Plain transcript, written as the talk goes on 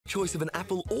choice of an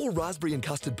apple or raspberry and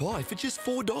custard pie for just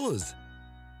 $4.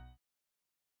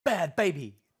 Bad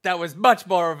baby. That was much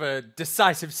more of a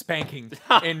decisive spanking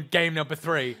in game number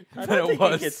 3 I than don't it think you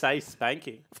was. could say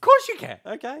spanking. Of course you can.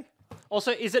 Okay.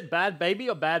 Also, is it Bad Baby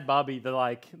or Bad Barbie? The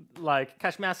like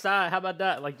cash me outside. How about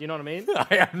that? Like, do you know what I mean?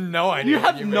 I have no idea. You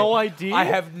what have no mean. idea? I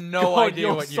have no God, idea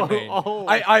you're what so you mean. old.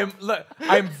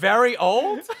 I'm very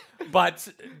old, but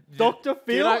Dr.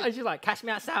 Phil, know- and she's like, cash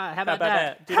me outside. How How about about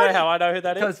that? that? Do you know how I know who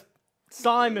that is? Because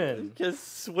Simon. Because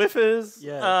Swiffers.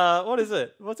 Yeah. What is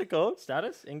it? What's it called?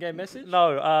 Status? In-game message?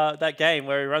 No, that game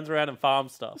where he runs around and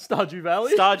farms stuff. Stardew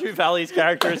Valley? Stardew Valley's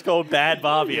character is called Bad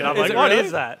Barbie, and I'm Is like, it what really?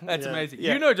 is that? That's Yeah. amazing.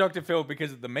 Yeah. You know Dr. Phil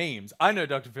because of the memes. I know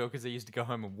Dr. Phil because I used to go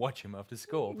home and watch him after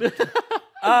school.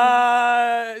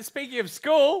 Speaking of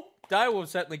school, Direwolf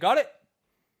certainly got it.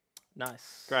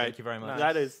 Nice. Great. Thank you very much.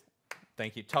 That is.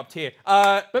 Thank you. Top tier.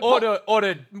 But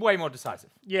Order way more decisive.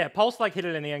 Yeah, Pulse like hit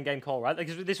it in the end game call, right? Like,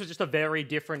 this was just a very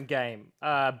different game.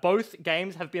 Both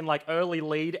games have been like early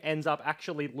lead ends up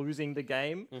actually losing the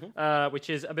game, which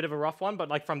is a bit of a rough one. But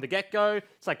like from the get-go,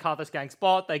 it's like Karthus ganks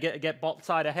bot, they get bot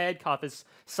side ahead, Karthus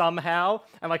somehow.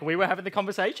 And like we were having the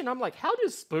conversation, I'm like, how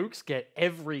does Spooks get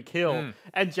every kill?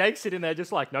 And Jake's sitting there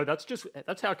just like, no, that's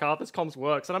how Karthus comms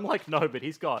works. And I'm like, no, but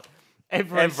he's got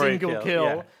every single kill.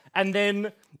 yeah. And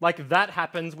then like that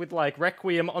happens with like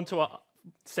Requiem onto a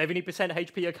 70%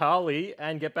 HP Akali,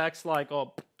 and Get Back's like,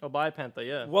 oh, bye Panther,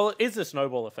 yeah. Well, it is the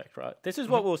snowball effect, right? This is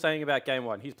what we were saying about game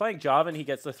 1. He's playing Jarvan, he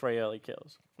gets the 3 early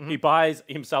kills. He buys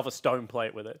himself a stone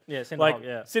plate with it. Yeah, Cinderhulk, like,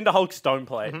 yeah. Cinderhulk stone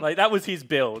plate. Like, that was his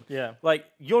build. Yeah. Like,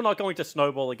 you're not going to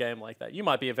snowball a game like that. You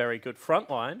might be a very good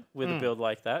front line with a build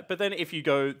like that, but then if you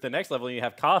go the next level and you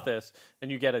have Karthus,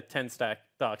 and you get a 10-stack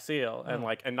Dark Seal, and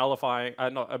like a nullifying,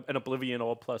 not an Oblivion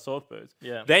Orb plus Source Boost,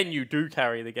 Yeah. then you do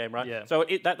carry the game, right? Yeah. So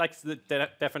that's the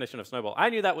definition of snowball. I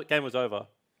knew that game was over.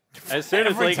 As soon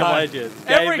as Every League time. of Legends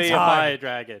Every gave me a time. Fire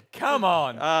Dragon. Come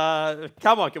on.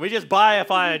 Come on, can we just buy a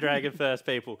Fire Dragon first,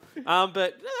 people? But no,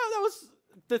 that was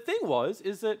the thing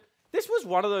is that this was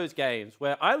one of those games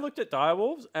where I looked at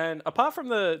Direwolves, and apart from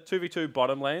the 2v2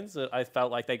 bottom lanes that I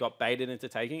felt like they got baited into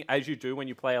taking, as you do when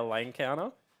you play a lane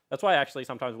counter. That's why actually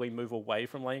sometimes we move away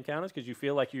from lane counters, because you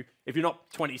feel like if you're not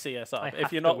 20 CS up,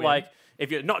 if you're not if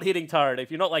you're not hitting turret,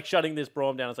 if you're not like shutting this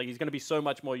Braum down, it's like he's going to be so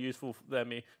much more useful than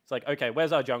me. It's like, okay,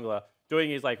 where's our jungler doing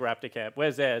his like Raptor camp?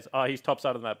 Where's theirs? Oh, he's top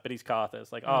side of the map, but he's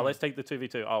Karthus. Like, oh, let's take the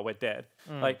 2v2. Oh, we're dead.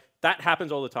 Like that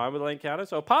happens all the time with lane counters.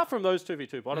 So apart from those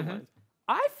 2v2 bottom lanes,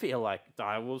 I feel like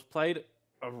Direwolves played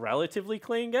a relatively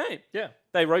clean game. Yeah.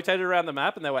 They rotated around the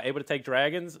map and they were able to take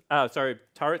turrets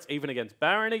even against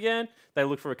Baron again. They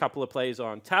looked for a couple of plays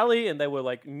on Tally and they were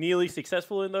like nearly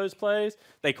successful in those plays.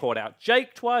 They caught out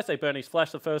Jake twice. They burn his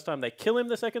flash the first time. They kill him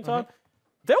the second time.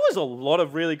 There was a lot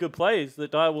of really good plays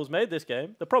that Direwolves made this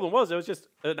game. The problem was it was just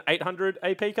an 800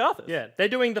 AP Karthus. Yeah, they're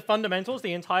doing the fundamentals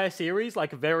the entire series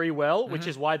like very well, which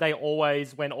is why they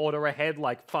always, when order ahead,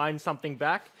 like find something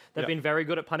back. They've been very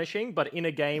good at punishing, but in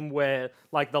a game where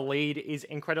like the lead is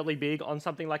incredibly big on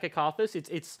something like a Karthus,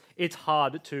 it's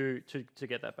hard to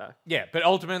get that back. Yeah, but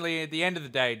ultimately, at the end of the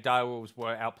day, Direwolves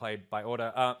were outplayed by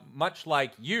Order, much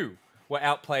like you were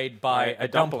outplayed by a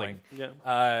dumpling.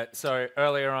 Yeah. So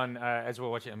earlier on, as we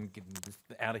were watching, I'm getting this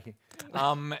out of here.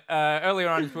 Earlier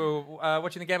on, as we were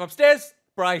watching the game upstairs,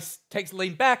 Bryce takes a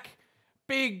lean back,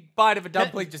 big bite of a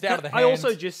dumpling just out of the hand. I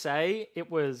also just say it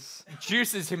was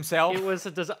juices himself. It was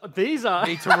these are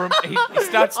he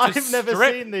starts to I've never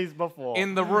strip seen these before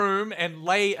in the room and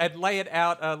lay it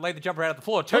out, lay the jumper out of the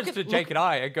floor. Turns to Jake and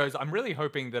I and goes, "I'm really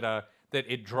hoping that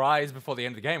it dries before the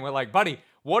end of the game." We're like, "Buddy,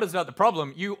 what is not the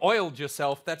problem? You oiled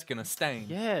yourself. That's gonna stain."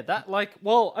 Yeah, that like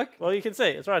well, you can see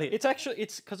it's right here. It's actually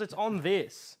because it's on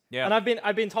this. Yeah. And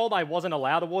I've been told I wasn't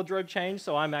allowed a wardrobe change,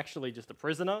 so I'm actually just a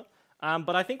prisoner.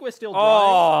 But I think we're still drying.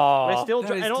 Oh, we're still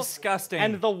that is and disgusting.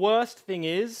 And the worst thing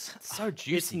is, so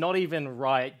juicy. It's not even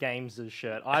Riot Games'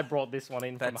 shirt. I brought this one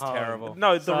in from That's home. terrible.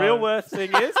 No, the real worst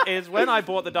thing is when I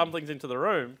brought the dumplings into the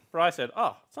room, Bryce said,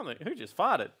 "Oh, something. Who just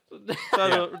farted?"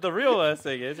 So the real worst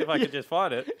thing is, if I could just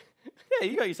find it, yeah,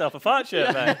 you got yourself a fart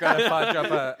shirt, man. Got a fart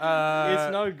dropper.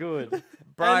 It's no good.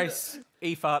 Bryce,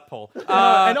 E-fart Paul.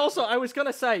 And also, I was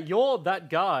gonna say, you're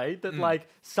that guy that like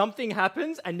something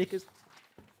happens and Nick is.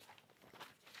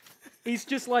 He's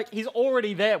just like, he's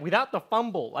already there without the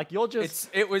fumble. Like, you're just...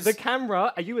 It was... The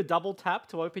camera, are you a double tap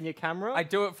to open your camera? I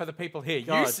do it for the people here.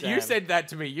 God You damn. said that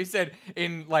to me. You said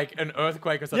in, like, an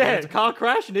earthquake or something. Yeah, car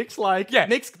crash. Nick's like... Yeah.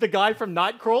 Nick's the guy from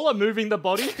Nightcrawler moving the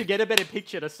bodies to get a better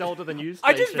picture to sell to the news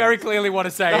I just stations. very clearly want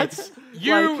to say, That's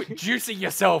you like- juicing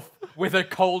yourself with a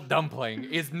cold dumpling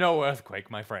is no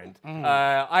earthquake, my friend.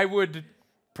 I would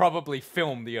probably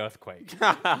film the earthquake.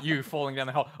 You falling down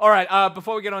the hole. All right,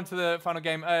 before we get on to the final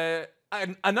game,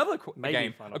 another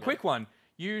game, a quick one.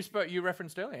 You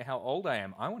referenced earlier how old I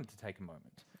am. I wanted to take a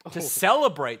moment to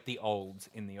celebrate the olds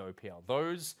in the OPL.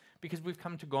 Those, because we've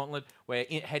come to Gauntlet, we're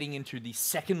heading into the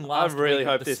second last. I really week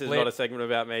hope of the this split. is not a segment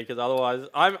about me, because otherwise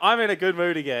I'm in a good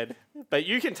mood again. But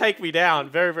you can take me down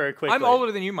very, very quickly. I'm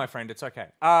older than you, my friend. It's okay.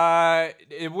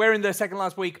 We're in the second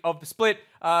last week of the split.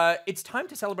 It's time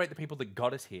to celebrate the people that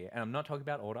got us here. And I'm not talking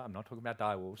about Order. I'm not talking about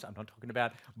Direwolves. I'm not talking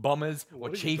about Bombers or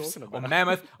Chiefs or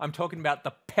Mammoth. I'm talking about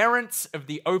the parents of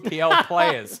the OPL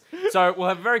players. So we'll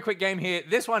have a very quick game here.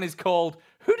 This one is called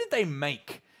Who Did They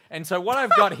Make? And so what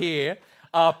I've got here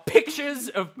are pictures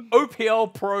of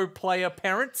OPL Pro player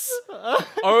parents.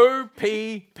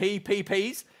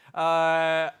 OPPPs.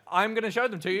 I'm going to show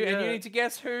them to you, and you need to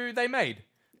guess who they made.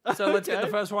 So let's get the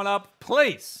first one up,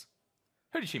 please.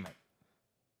 Who did she make?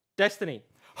 Destiny.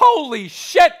 Holy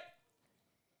shit!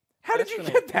 How did you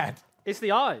Destiny. get that? It's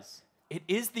the eyes. It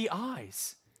is the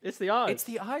eyes. It's the eyes. It's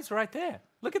the eyes right there.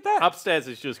 Look at that. Upstairs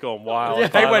has just gone wild. They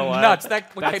by went the way. nuts.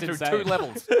 That That's came through insane. 2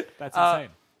 levels. That's insane.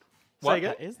 What?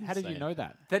 again? That is How did you know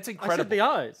that? That's I incredible. said the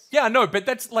eyes. Yeah, no, but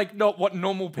that's like not what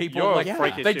normal people You're like. a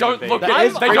freakish They don't human look being. That at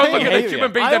is they don't look freaking at a human behavior.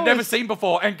 being I they've never always- seen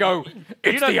before and go, You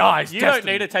it's don't- the eyes. You don't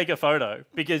Destiny." need to take a photo,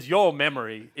 because your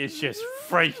memory is just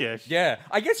freakish. Yeah,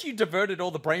 I guess you diverted all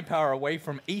the brain power away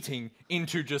from eating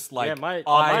into just like Yeah, my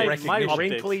eye my recognition.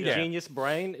 wrinkly Yeah. genius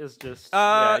brain is just.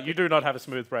 Yeah, you do not have a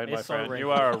smooth brain, my It's so friend. You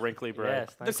wrinkly. are a wrinkly brain. yes.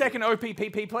 The thank second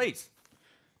OPPP, please.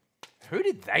 Who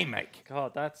did they make? you.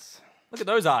 God, that's. Look at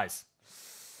those eyes.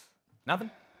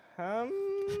 Nothing.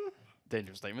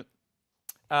 Dangerous statement.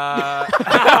 I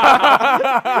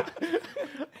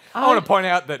want to point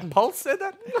out that Pulse said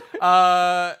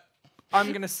that.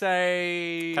 I'm gonna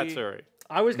say Katsuri.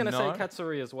 I was gonna No. say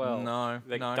Katsuri as well. No,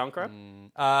 The no. Dunker?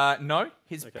 No.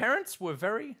 His parents were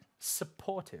very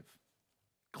supportive.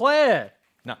 Claire.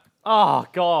 No, Oh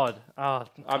God. I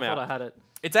I'm thought out. I had it.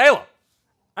 it's Ayla.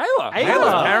 Ayla.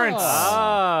 Ayla's parents.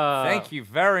 Ah. Thank you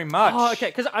very much. Oh, okay.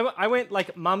 Because I went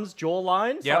like mum's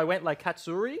jawline, so Yep. I went like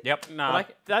Katsuri. Yep. Nah,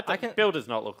 But that I can- Bill does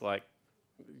not look like.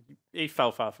 He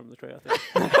fell far from the tree, I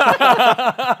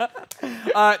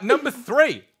think. Number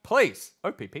 3, please.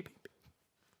 OPPP.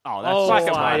 Oh, that's Oh, black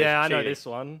and white. yeah, I know Cheating. this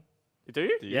one. Do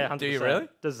you? Yeah, 100%. Do you really?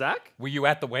 Does Zach? Were you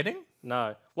at the wedding?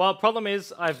 No. Well, problem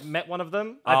is I've met one of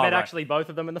them. I've Oh, met right. actually both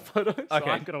of them in the photo, so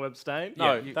Okay. I'm going to abstain.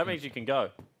 No, Yeah, that means you can go.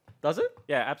 Does it?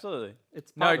 Yeah, absolutely.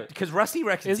 It's No, Parbu. because Rusty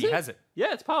reckons Is he it? has it.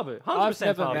 Yeah, it's Parbu. 100%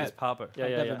 I've never Parbu. met- It's Parbo. Yeah,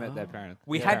 I've yeah, never yeah. met their parents.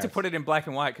 We had to put it in black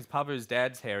and white because Pabu's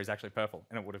dad's hair is actually purple,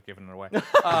 and it would have given it away.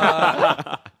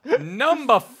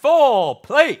 Number 4,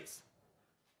 please.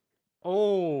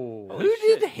 Oh. Who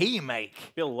did he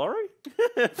make? Bill Laurie?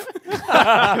 This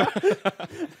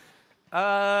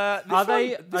Are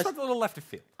they- This one's a little left of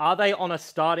field. Are they on a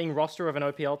starting roster of an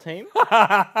OPL team?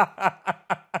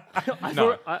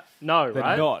 No. No, They're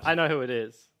right? not. I know who it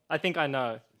is. I think I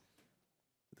know.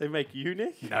 They make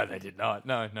Unique? No, they did not.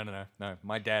 No.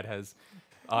 My dad has,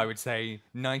 I would say,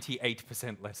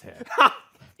 98% less hair.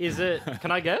 Is it?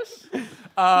 Can I guess?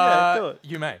 do it.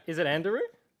 You may. Is it Andrew?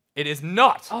 It is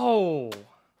not. Oh.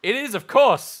 It is, of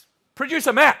course,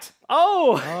 producer Matt.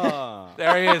 Oh. Oh,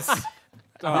 There he is.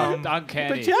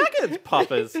 uncanny. The Jaggers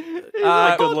puppers.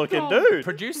 A good looking dude.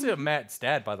 Producer Matt's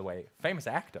dad, by the way, famous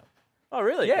actor. Oh,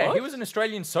 really? Yeah, What? he was an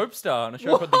Australian soap star on a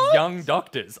show called The Young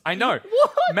Doctors. I know.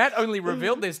 Matt only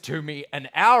revealed this to me an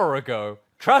hour ago.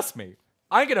 Trust me.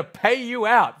 I'm going to pay you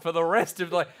out for the rest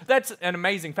of that's an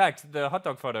amazing fact. The hot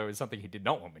dog photo is something he did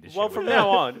not want me to share. Well, with from you. now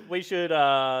on, we should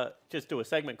just do a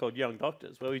segment called Young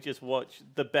Doctors, where we just watch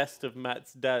the best of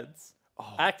Matt's dad's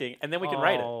acting, and then we can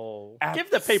rate it. Oh. Give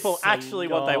the people actually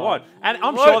what they want. And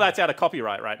I'm Right. sure that's out of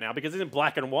copyright right now, because it's in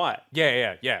black and white.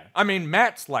 Yeah. I mean,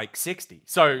 Matt's like 60.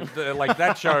 So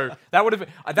that show,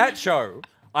 that show,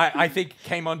 I think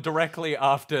came on directly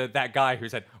after that guy who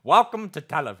said, "Welcome to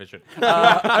television."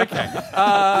 Okay.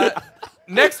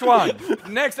 Next one.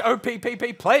 Next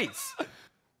OPPP, please.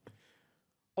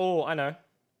 Oh, I know.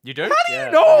 You do?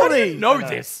 Yeah. How do you know know.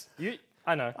 this?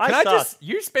 I know. Can I suck. just?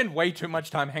 You spend way too much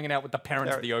time hanging out with the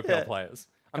parents of the OPL Yeah. players.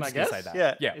 I'm Can I just gonna say guess? that.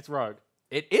 Yeah. Yeah. It's Rogue.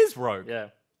 It is Rogue. Yeah.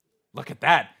 Look at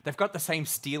that. They've got the same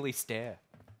steely stare.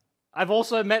 I've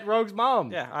also met Rogue's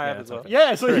mom. Yeah, I have Yeah, as well. that's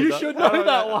Yeah, so you so- should know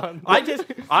that one.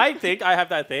 I think I have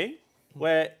that thing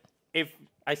where if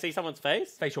I see someone's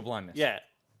face, Facial blindness. yeah,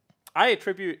 I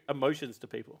attribute emotions to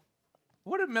people.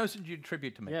 What emotion do you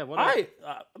attribute to me? Yeah, what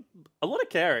A lot of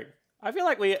caring. I feel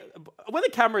like when the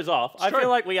camera's off, I true. feel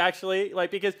like we actually,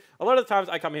 because a lot of the times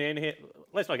I come in here,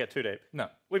 let's not get too deep. No.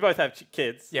 We both have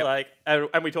kids, Yep. like,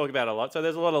 and we talk about it a lot. So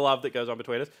there's a lot of love that goes on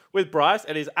between us. With Bryce,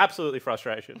 it is absolutely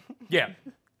frustration. Yeah.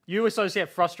 You associate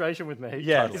frustration with me.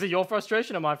 Yeah. Is it your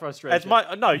frustration or my frustration? It's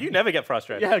my no. You never get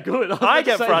frustrated. Yeah, good. was I about to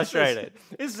get say, frustrated.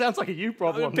 This sounds like a you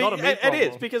problem, Be- not a me it problem.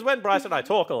 is, because when Bryce and I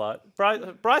talk a lot,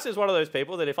 Bryce is one of those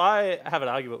people that if I have an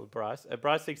argument with Bryce and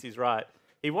Bryce thinks he's right,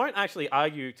 he won't actually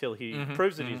argue till he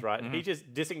proves that he's right. He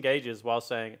just disengages while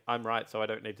saying, I'm right, so I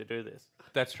don't need to do this.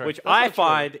 That's true. Which That's I not true.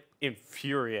 find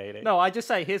infuriating. No, I just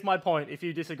say, here's my point. If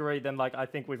you disagree, then like I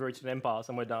think we've reached an impasse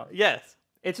and we're done. Yes.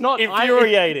 It's not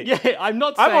Infuriating. yeah, I'm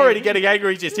not saying... I'm already getting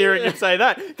angry just hearing him say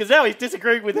that, because now he's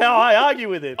disagreeing with how I argue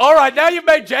with him. All right, now you've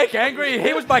made Jake angry.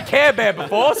 He was my Care Bear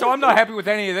before, so I'm not happy with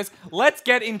any of this. Let's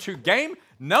get into game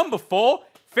number 4.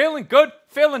 Feeling good,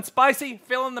 feeling spicy,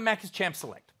 feeling the Macca's Champ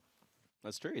Select.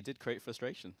 That's true. It did create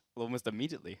frustration almost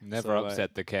immediately. Never So,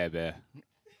 upset the Care Bear.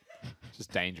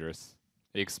 Just dangerous.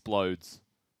 He explodes.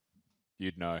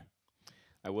 You'd know.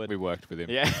 I would. We worked with him.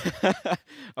 Yeah.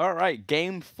 All right.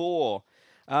 Game 4.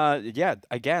 Yeah,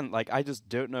 again, like, I just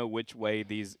don't know which way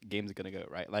these games are going to go,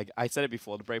 right? Like, I said it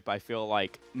before the break, but I feel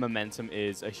like momentum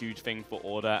is a huge thing for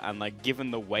Order, and, like,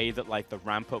 given the way that, like, the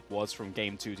ramp-up was from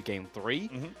Game 2 to Game 3,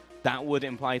 that would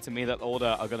imply to me that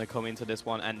Order are going to come into this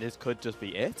one, and this could just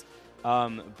be it.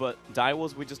 But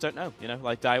Direwolves, we just don't know, you know?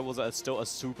 Like, Direwolves are still a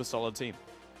super solid team.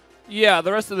 Yeah,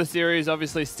 the rest of the series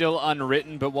obviously still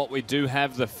unwritten, but what we do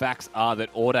have, the facts are that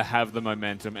Order have the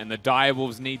momentum, and the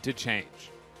Direwolves need to change.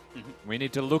 We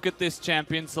need to look at this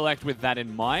champion select with that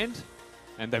in mind,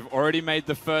 and they've already made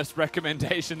the first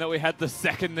recommendation that we had the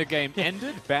second the game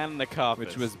ended, Ban the Carthus.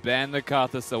 which was ban the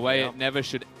Carthus the way it never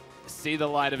should see the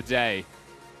light of day.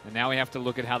 And now we have to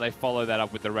look at how they follow that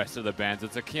up with the rest of the bans.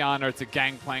 It's a Kiana, it's a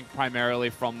Gangplank primarily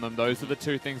from them. Those are the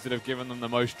two things that have given them the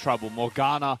most trouble.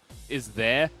 Morgana is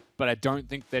there, but I don't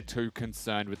think they're too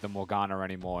concerned with the Morgana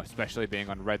anymore, especially being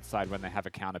on red side when they have a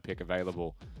counter pick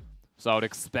available. So I would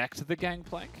expect the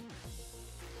Gangplank.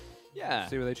 Yeah.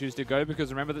 See where they choose to go,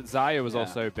 because remember that Xayah was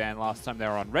also banned last time they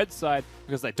were on red side,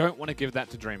 because they don't want to give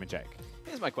that to Dream and Jake.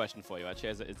 Here's my question for you, actually,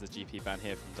 as is the GP ban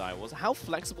here from Direwolves. How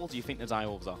flexible do you think the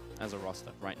Direwolves are as a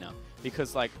roster right now?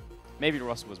 Because, like, maybe the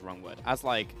roster was the wrong word. As,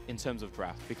 like, in terms of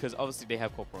draft. Because, obviously, they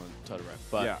have Corporal and Totoro.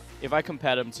 But if I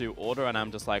compare them to Order, and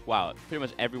I'm just like, wow, pretty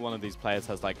much every one of these players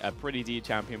has, like, a pretty deep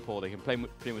champion pool. They can play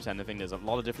pretty much anything. There's a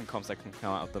lot of different comps that can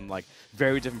come out of them. Like,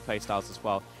 very different play styles as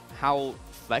well. How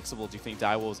flexible do you think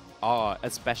Direwolves are,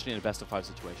 especially in a best-of-5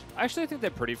 situation? I actually think they're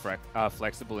pretty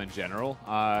flexible in general.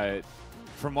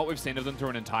 From what we've seen of them through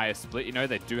an entire split, you know,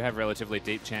 they do have relatively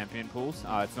deep champion pools.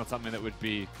 It's not something that would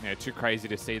be, you know, too crazy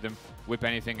to see them whip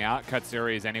anything out.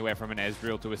 Katsuri is anywhere from an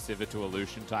Ezreal to a Sivir to a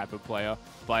Lucian type of player.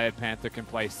 Blair Panther can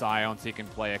play Scions, he can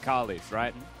play Akali's,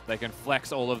 right? They can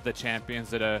flex all of the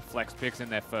champions that are flex picks in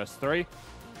their first 3.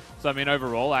 So, I mean,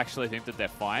 overall, I actually think that they're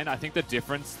fine. I think the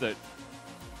difference that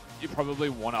you probably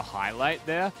want to highlight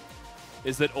there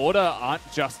is that Order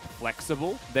aren't just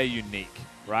flexible, they're unique,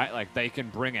 right? Like, they can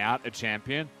bring out a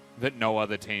champion that no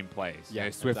other team plays. Yeah, you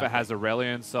know, Swiffer has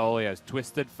Aurelion Soul, he has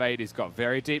Twisted Fate, he's got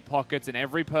very deep pockets, and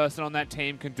every person on that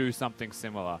team can do something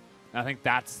similar. And I think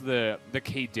that's the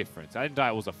key difference. I think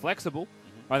Direwolves are flexible,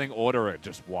 I think Order are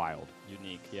just wild.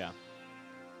 Unique, yeah.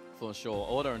 For sure.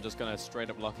 Order are just going to straight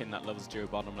up lock in that level 0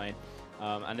 bottom lane.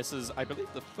 And this is, I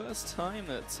believe, the first time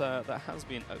that that has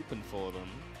been open for them.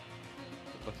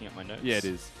 Looking at my notes. Yeah, it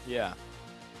is. Yeah.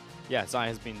 Yeah, Xayah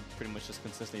has been pretty much just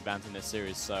consistently banned in this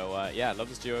series. So, yeah,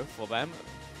 Lotus Duo for them.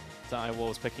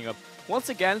 Direwolves picking up, once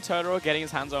again, Totoro getting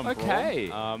his hands on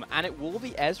Braum. And it will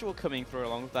be Ezreal coming through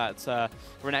along with that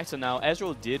Renekton. Now,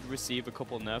 Ezreal did receive a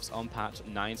couple nerfs on patch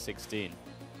 9.16.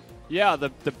 Yeah, the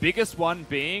biggest one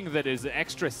being that is an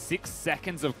extra 6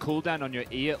 seconds of cooldown on your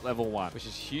E at level 1. Which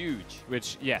is huge.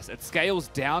 Which, yes, it scales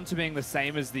down to being the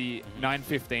same as the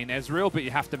 9.15 Ezreal, but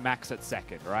you have to max at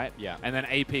second, right? Yeah. And then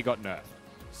AP got nerfed.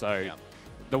 So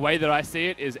the way that I see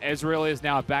it is Ezreal is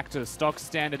now back to the stock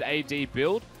standard AD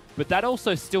build, but that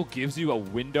also still gives you a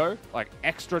window, like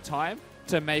extra time,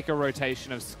 to make a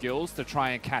rotation of skills to try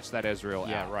and catch that Ezreal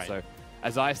out. Right. So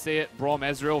as I see it, Braum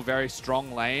Ezreal, very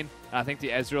strong lane. And I think the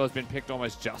Ezreal has been picked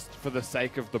almost just for the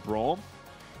sake of the Braum,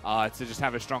 to just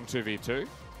have a strong 2v2.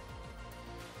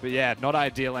 But yeah, not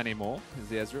ideal anymore is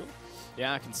the Ezreal.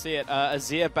 Yeah, I can see it.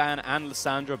 Azir ban and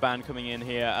Lissandra ban coming in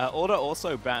here. Order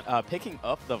also picking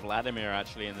up the Vladimir,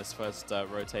 actually, in this first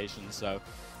rotation. So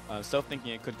still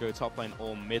thinking it could go top lane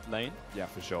or mid lane. Yeah,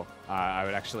 for sure. I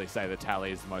would actually say the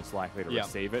Tally is most likely to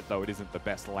receive it, though it isn't the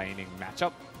best laning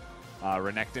matchup.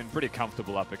 Renekton pretty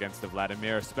comfortable up against the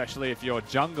Vladimir, especially if your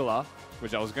jungler,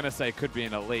 which I was going to say could be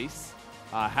an Elise,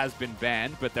 has been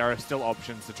banned, but there are still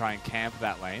options to try and camp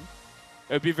that lane.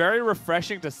 It would be very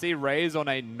refreshing to see Raze on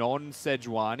a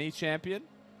non-Sejuani champion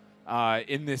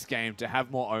in this game to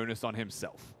have more onus on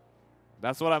himself.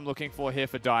 That's what I'm looking for here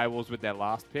for Direwolves with their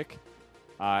last pick,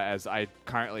 as I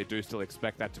currently do still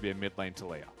expect that to be a mid lane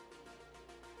Talia.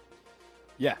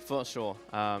 Yeah, for sure.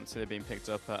 So they're being picked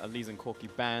up. Elise and Corky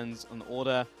bans on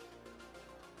order.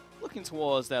 Looking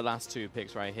towards their last 2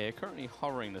 picks right here. Currently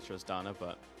hovering the Tristana,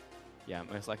 but yeah,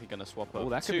 most likely going to swap up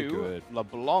that could be good.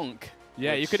 LeBlanc.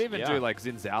 Yeah, you could even do like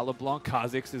Zinzao LeBlanc.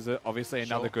 Kha'Zix is obviously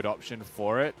another good option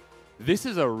for it. This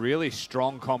is a really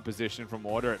strong composition from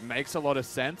Order. It makes a lot of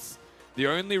sense. The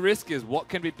only risk is what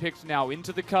can be picked now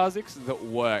into the Kha'Zix that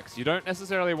works. You don't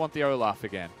necessarily want the Olaf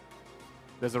again.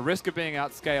 There's a risk of being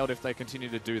outscaled if they continue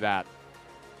to do that.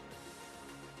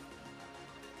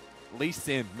 Lee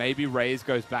Sin, maybe Raze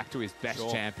goes back to his best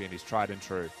champion, his tried and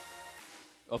true.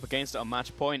 Up against it on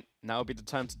match point. Now would be the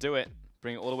time to do it.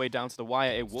 Bring it all the way down to the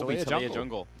wire. It will be Talia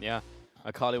jungle. Yeah.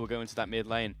 Akali will go into that mid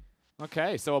lane.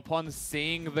 Okay, so upon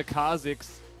seeing the Kha'Zix,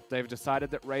 they've decided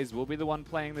that Raze will be the one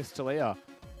playing this Talia.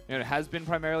 You know, it has been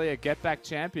primarily a get-back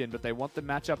champion, but they want the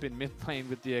matchup in mid lane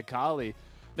with the Akali.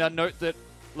 Now note that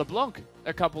LeBlanc,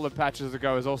 a couple of patches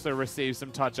ago, has also received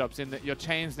some touch-ups in that your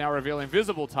chains now reveal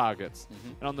invisible targets.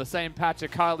 And on the same patch,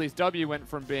 Akali's W went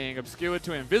from being obscured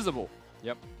to invisible.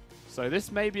 Yep. So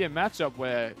this may be a matchup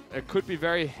where it could be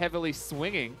very heavily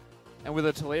swinging, and with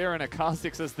a Talia and a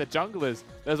Kha'Zix as the junglers,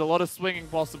 there's a lot of swinging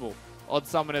possible on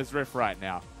Summoner's Rift right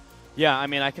now. Yeah, I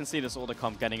mean, I can see this order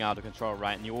comp getting out of control,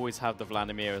 right? And you always have the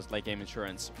Vladimir as late game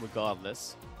insurance,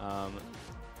 regardless.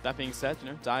 That being said, you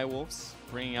know, Direwolves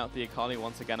bringing out the Akali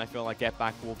once again. I feel like Get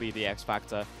Back will be the X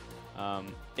factor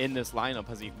in this lineup,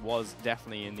 as he was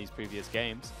definitely in these previous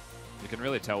games. You can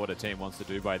really tell what a team wants to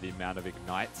do by the amount of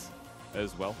ignites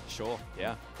as well. Sure,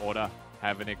 yeah. Order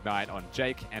have an ignite on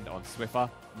Jake and on Swiffer.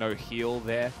 No heal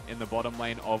there in the bottom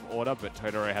lane of Order, but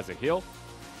Totoro has a heal.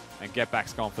 And Get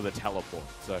Back's gone for the teleport.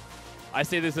 So I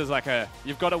see this as like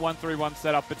you've got a 1-3-1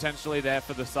 setup potentially there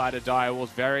for the side of Direwolves.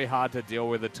 Very hard to deal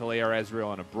with a Talia,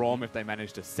 Ezreal, and a Braum if they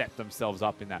manage to set themselves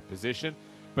up in that position.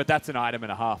 But that's an item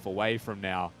and a half away from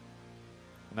now.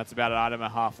 And that's about an item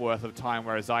and a half worth of time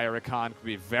where Azaya Rakan could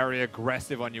be very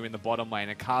aggressive on you in the bottom lane.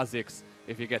 And Kha'Zix,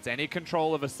 if he gets any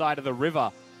control of a side of the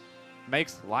river,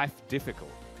 makes life difficult.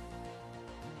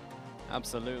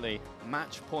 Absolutely.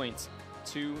 Match point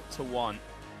 2-1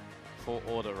 for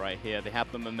Order right here. They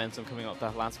have the momentum coming up.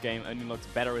 That last game only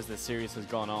looked better as the series has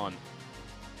gone on.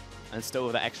 And still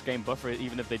with the extra game buffer,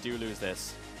 even if they do lose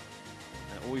this.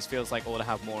 And it always feels like Order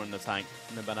have more in the tank,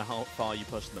 no matter how far you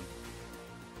push them.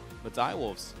 But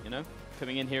Direwolves, you know,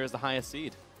 coming in here as the highest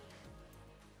seed.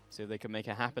 See if they can make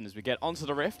it happen as we get onto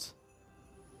the Rift.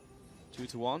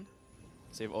 2-1.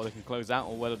 See if Order can close out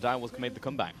or whether Direwolves can make the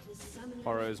comeback.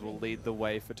 Horros will lead the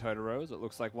way for Totoros. It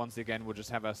looks like once again we'll just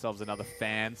have ourselves another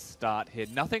fan start here.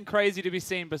 Nothing crazy to be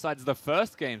seen besides the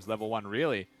first game's level 1,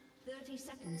 really.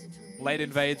 Late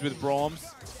invades with Brahms,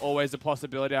 always a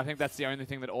possibility. I think that's the only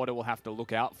thing that Order will have to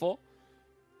look out for.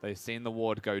 They've seen the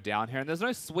ward go down here, and there's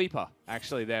no sweeper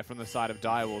actually there from the side of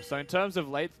Direwolves. So in terms of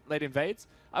late invades,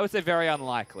 I would say very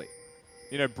unlikely.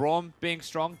 You know, Braum being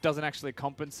strong doesn't actually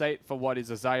compensate for what is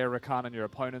Azaya Rakan on your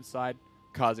opponent's side.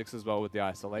 Kha'Zix as well with the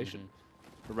isolation.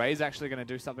 But Ray's actually going to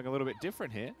do something a little bit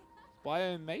different here.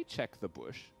 Bio may check the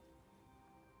bush.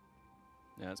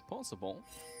 Yeah, it's possible.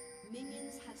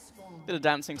 Bit of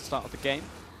dancing to start off the game.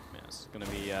 Yeah, it's going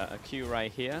to be a Q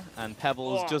right here. And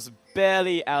Pebbles just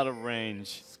barely out of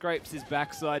range. Scrapes his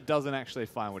backside, doesn't actually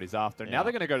find what he's after. Now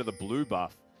they're going to go to the blue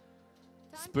buff.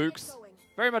 Spooks,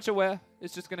 very much aware.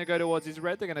 It's just going to go towards his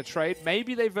red. They're going to trade.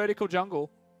 Maybe they vertical jungle.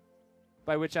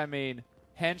 By which I mean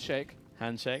handshake.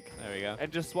 Handshake, there we go.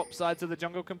 And just swap sides of the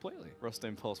jungle completely. Rust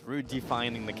Impulse,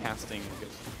 redefining the casting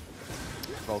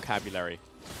vocabulary.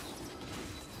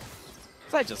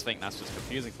 I just think that's just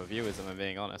confusing for viewers, if I'm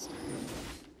being honest.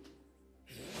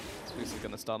 Spooks is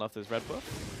going to start off this red buff.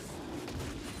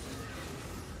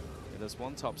 Yeah, there's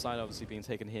one top side obviously being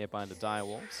taken here by the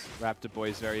Direwolves. Raptor Boy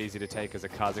is very easy to take as a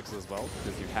Kha'Zix as well,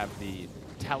 because you have the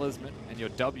Talisman and your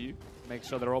W. Make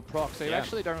sure they're all proc, so you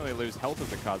actually don't really lose health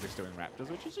as a Kha'Zix doing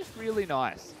Raptors, which is just really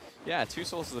nice. Yeah, 2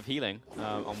 sources of healing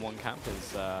on one camp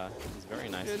is very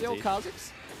nice. Yeah, the old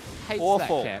Kha'Zix hates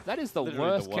awful. that camp. That is the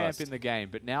worst camp in the game,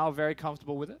 but now very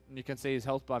comfortable with it. And you can see his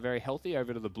health bar very healthy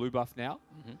over to the blue buff now.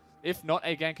 If not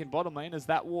a gank in bottom lane, as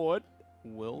that ward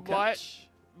will catch.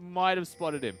 Might have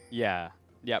spotted him. Yeah.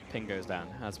 Yep, ping goes down.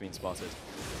 Has been spotted.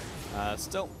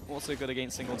 Still, also good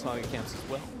against single target camps as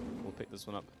well. We'll pick this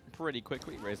one up pretty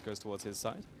quickly. Raze goes towards his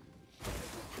side.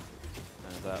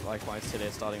 And likewise, today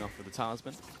starting off with the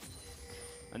Talisman.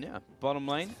 And yeah, bottom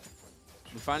lane.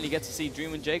 we finally get to see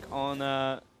Dream and Jake on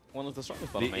one of the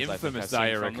strongest bottom The lanes, infamous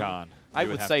I think I've seen from them. Rakan. I you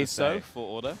would have say to so for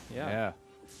Order. Yeah.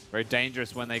 Very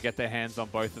dangerous when they get their hands on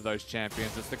both of those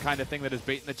champions. It's the kind of thing that has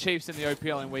beaten the Chiefs in the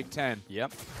OPL in Week 10.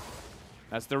 Yep.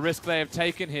 That's the risk they have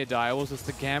taken here, Direwolves. It's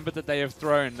the gambit that they have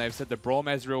thrown. They've said the Braum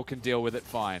Ezreal can deal with it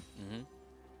fine.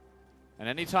 And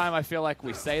anytime I feel like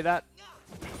we say that,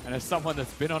 and as someone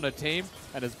that's been on a team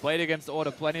and has played against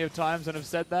Order plenty of times and have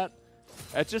said that,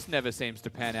 it just never seems to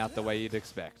pan out the way you'd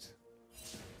expect.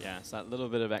 Yeah, it's that little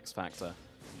bit of X factor.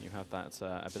 You have that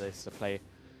ability to play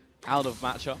out of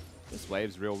matchup. This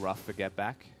wave's real rough for get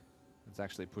back. It's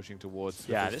actually pushing towards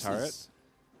this turret. is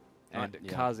And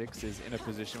Kha'Zix is in a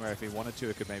position where if he wanted to,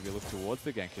 it could maybe look towards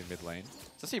the gank in mid lane.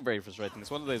 It's actually very frustrating.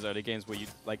 It's one of those early games where you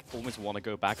like almost want to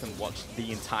go back and watch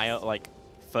the entire like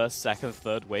first, second,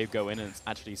 third wave go in and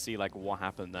actually see like what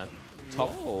happened then.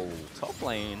 Top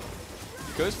lane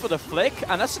goes for the flick,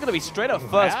 and that's going to be straight up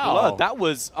first blood. That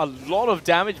was a lot of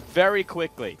damage very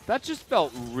quickly. That just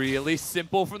felt really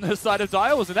simple from the side of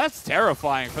Direwolves, and that's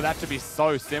terrifying for that to be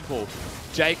so simple.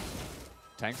 Jake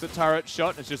tanks a turret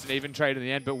shot. It's just an even trade in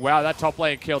the end, but wow, that top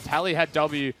lane kill. Tally had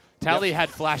W, Tally had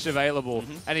flash available,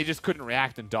 and he just couldn't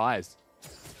react and dies.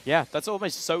 Yeah, that's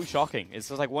almost so shocking. It's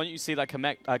just like when you see that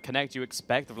connect, you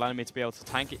expect Vladimir to be able to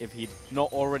tank it if he'd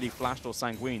not already flashed or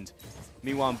sanguined.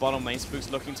 Meanwhile, in bottom lane,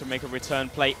 Spook's looking to make a return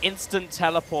play. Instant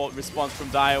teleport response from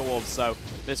Direwolves, so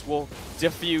this will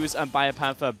diffuse and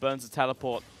Biopanther burns the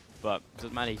teleport. But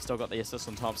doesn't matter, he's still got the assist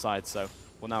on top side, so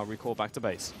we'll now recall back to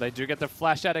base. They do get the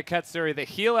flash out of Katsuri, the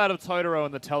heal out of Totoro,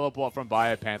 and the teleport from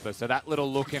Biopanther. So that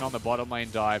little look in on the bottom lane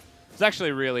dive is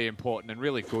actually really important and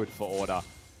really good for Order.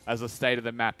 As the state of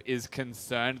the map is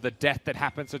concerned, the death that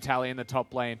happens to Tally in the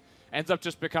top lane ends up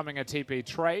just becoming a TP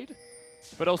trade.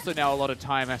 But also now a lot of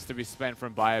time has to be spent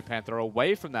from Biopanther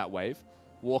away from that wave,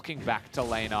 walking back to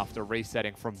lane after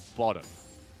resetting from bottom.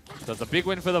 So it's a big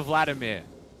win for the Vladimir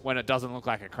when it doesn't look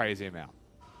like a crazy amount.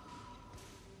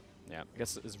 Yeah, I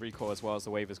guess his recall as well as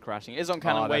the wave is crashing. It is on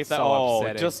cannon wave that's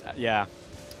there. so upsetting. Yeah.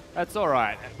 That's all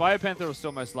right. Biopanther will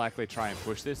still most likely try and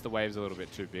push this. The wave's a little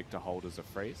bit too big to hold as a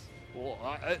freeze.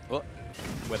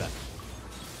 With it.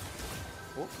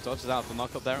 Oh, dodges out the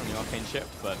knockup there on the Arcane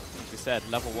Shift, but as we said,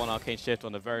 level 1 Arcane Shift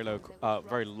on a very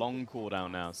long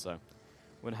cooldown now, so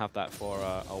wouldn't have that for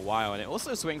a while. And it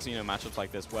also swings, matchups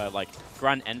like this where like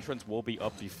Grand Entrance will be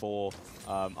up before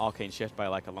Arcane Shift by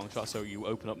like a long shot, so you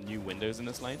open up new windows in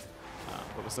this lane.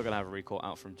 But we're still gonna have a recall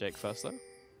out from Jake first though.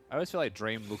 I always feel like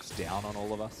Dream looks down on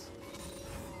all of us.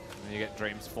 And then you get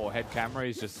Dream's forehead camera,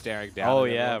 he's just staring down. Oh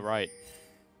yeah, right.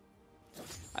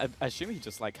 I assume he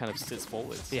just like kind of sits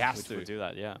forwards. He has to. Would do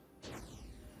that, yeah.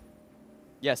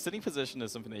 Yeah, sitting position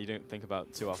is something that you don't think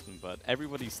about too often, but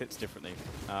everybody sits differently.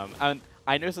 And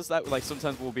I noticed that like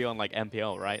sometimes we'll be on like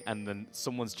MPL, right? And then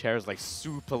someone's chair is like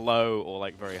super low or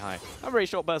like very high. I'm a very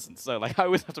short person, so like I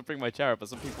always have to bring my chair up, but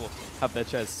some people have their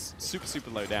chairs super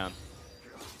low down.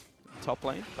 Top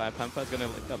lane, Biopanther is going to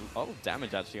like a lot of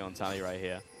damage actually on Tally right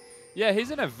here. Yeah,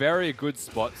 he's in a very good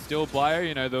spot still,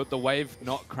 Bio. The wave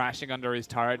not crashing under his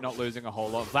turret, not losing a whole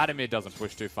lot. Vladimir doesn't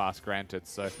push too fast, granted,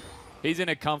 so he's in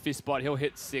a comfy spot. He'll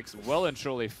hit 6 well and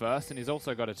truly first, and he's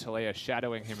also got a Talia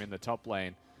shadowing him in the top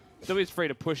lane. So he's free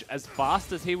to push as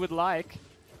fast as he would like.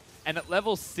 And at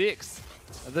level 6,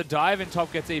 the dive in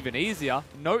top gets even easier.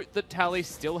 Note that Tally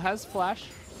still has flash.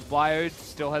 Bio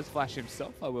still has flash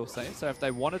himself, I will say. So if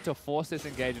they wanted to force this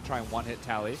engage and try and one-hit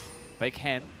Tally, they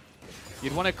can.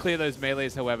 You'd want to clear those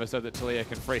melees, however, so that Talia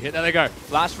can free hit. There they go.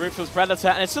 Flash Ruthless Predator,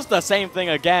 and it's just the same thing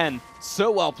again. So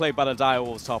well played by the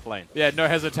Direwolves top lane. Yeah, no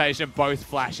hesitation, both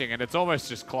flashing, and it's almost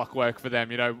just clockwork for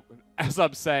them. As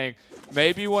I'm saying,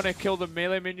 maybe you want to kill the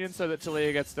melee minion so that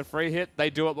Talia gets the free hit. They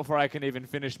do it before I can even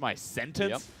finish my sentence.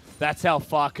 Yep. That's how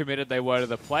far committed they were to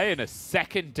the play, and a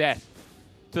second death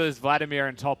to this Vladimir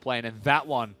in top lane, and that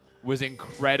one was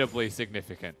incredibly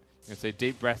significant. You can see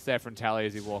deep breaths there from Tally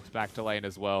as he walks back to lane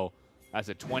as well. That's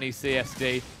a 20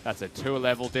 CSD. That's a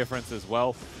 2-level difference as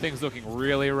well. Things looking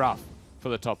really rough for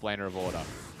the top laner of Order.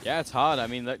 Yeah, it's hard. I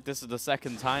mean, look, this is the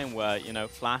second time where,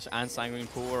 Flash and Sanguine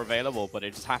Pool are available, but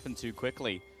it just happened too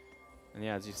quickly. And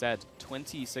yeah, as you said,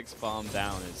 26 farm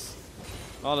down is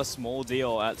not a small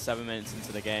deal at 7 minutes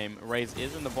into the game. Raze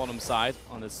is in the bottom side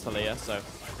on this Talia, so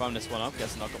farm this one up,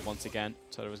 gets knocked up once again.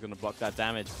 Totoro's going to block that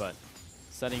damage, but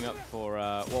setting up for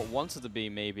what wanted to be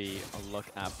maybe a look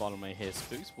at bottom lane here.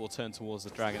 Spooks will turn towards the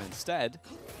dragon instead.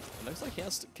 It looks like he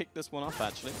has to kick this one off,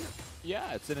 actually.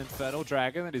 Yeah, it's an Infernal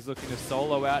Dragon that he's looking to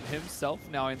solo out himself.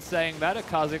 Now, in saying that,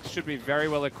 Kha'Zix should be very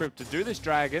well equipped to do this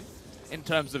dragon. In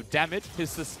terms of damage, his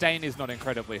sustain is not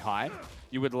incredibly high.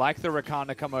 You would like the Rakan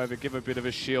to come over, give a bit of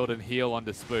a shield and heal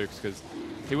onto Spooks, because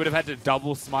He would have had to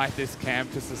double smite this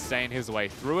camp to sustain his way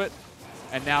through it.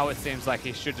 And now it seems like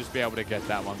he should just be able to get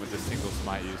that one with a single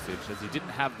smite usage, as he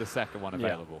didn't have the second one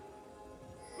available.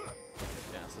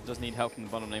 Yeah, so does need help from the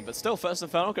bottom lane. But still, first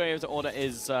Infernal going over to Order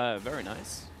is very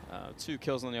nice. 2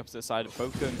 kills on the opposite side,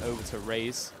 both going over to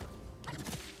Raze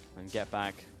and get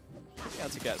back. Yeah,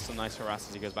 to get some nice harass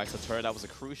as he goes back to the turret. That was a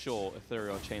crucial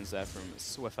ethereal change there from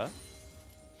Swiffer.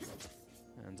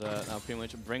 And that'll pretty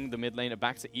much bring the mid lane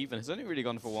back to even. He's only really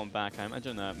gone for 1 back. I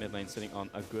imagine mid lane sitting on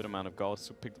a good amount of gold.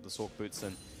 So picked up the Sork Boots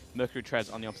and Mercury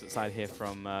Treads on the opposite side here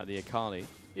from the Akali.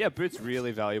 Yeah, Boots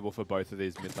really valuable for both of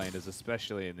these mid laners,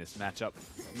 especially in this matchup.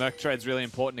 Merc Tread's really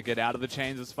important to get out of the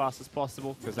chains as fast as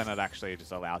possible, because then it actually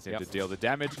just allows him to deal the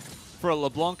damage. For a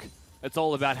LeBlanc, it's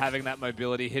all about having that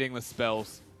mobility, hitting the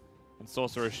spells. And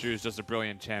Sorcerer's Shoes just a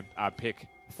brilliant pick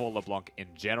for LeBlanc in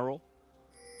general.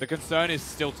 The concern is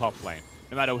still top lane.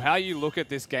 No matter how you look at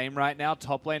this game right now,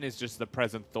 top lane is just the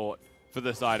present thought for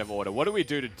the side of Order. What do we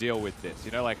do to deal with this?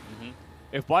 You know, like,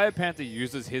 if Biopanther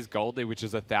uses his Goldie, which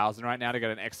is 1,000 right now, to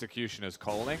get an Executioner's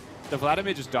Calling, the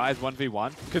Vladimir just dies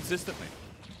 1v1 consistently.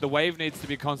 The wave needs to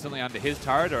be constantly under his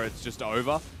turret, or it's just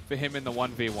over for him in the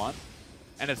 1v1.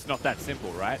 And it's not that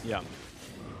simple, right? Yeah.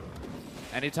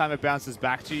 Anytime it bounces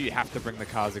back to you, you have to bring the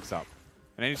Kha'Zix up.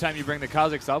 And anytime you bring the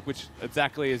Kha'Zix up, which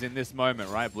exactly is in this moment,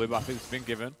 right? Blue buff has been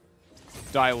given.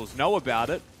 Dials know about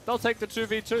it. They'll take the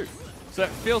 2v2. So it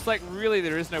feels like really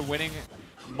there is no winning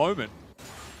moment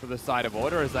for the side of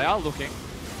Order, as they are looking.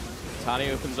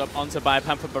 Tali opens up onto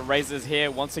Biopanther, but raises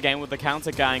here once again with the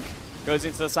counter gank. Goes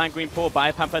into the Sanguine Pool.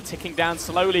 Biopanther ticking down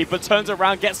slowly, but turns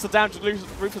around, gets the down to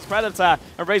Ruthless Predator,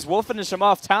 and Raze will finish him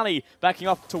off. Tali backing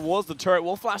off towards the turret,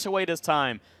 will flash away this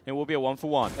time. It will be a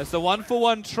 1-for-1. It's the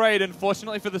 1-for-1 trade.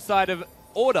 Unfortunately for the side of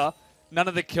Order, none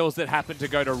of the kills that happened to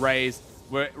go to Raze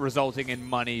were resulting in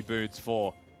money boots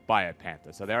for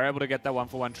Biopanther. So they're able to get that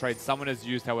 1-for-1 trade. Someone has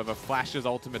used, however, Flash's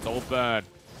ultimates all burn.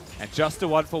 And just a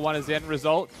 1-for-1 is the end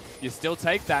result. You still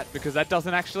take that, because that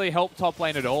doesn't actually help top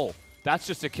lane at all. That's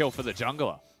just a kill for the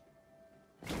jungler.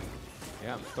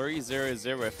 Yeah,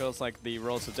 3-0-0. It feels like the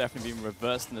roles have definitely been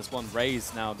reversed in this one.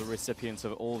 Raze now the recipient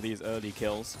of all these early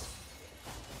kills.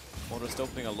 Order still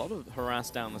putting a lot of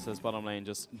harass down this bottom lane,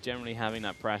 just generally having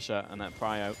that pressure and that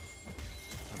prio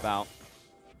about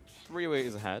 3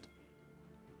 ways ahead.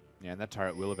 Yeah, and that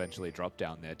turret will eventually drop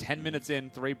down there. 10 minutes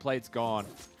in, 3 plates gone.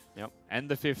 Yep. And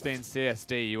the 15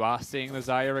 CSD. You are seeing the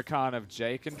Zarya Rakan of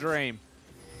Jake and Dream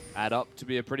add up to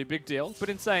be a pretty big deal. But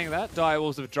in saying that,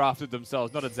 Direwolves have drafted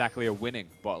themselves not exactly a winning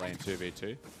bot lane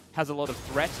 2v2. Has a lot of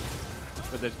threat,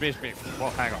 but there's been,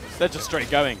 well, hang on. They're just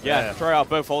straight going. Yeah, throw out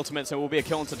both ultimates and it will be a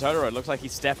kill on Totoro. It looks like he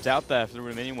stepped out there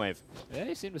through a minion wave. Yeah,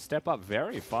 he seemed to step up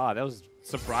very far. That was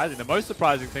surprising. The most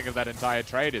surprising thing of that entire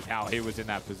trade is how he was in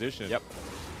that position. Yep.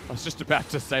 I was just about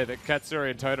to say that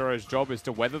Katsuri and Totoro's job is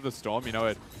to weather the storm. You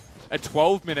know, a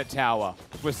 12-minute tower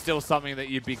was still something that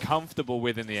you'd be comfortable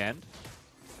with in the end.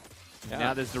 Yeah.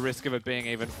 Now there's the risk of it being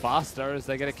even faster as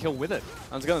they get a kill with it.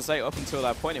 I was going to say, up until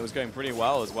that point, it was going pretty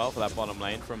well as well for that bottom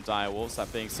lane from Direwolves.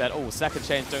 That being said, oh, second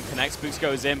change don't connect. Spooks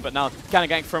goes in, but now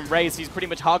kind of gank from Raze. He's pretty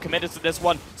much hard committed to this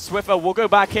one. Swiffer will go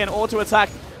back in, auto attack,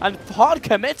 and hard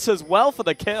commits as well for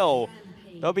the kill.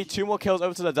 There'll be 2 more kills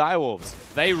over to the Direwolves.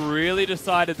 They really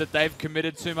decided that they've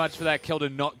committed too much for that kill to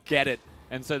not get it,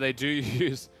 and so they do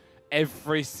use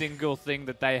every single thing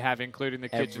that they have, including the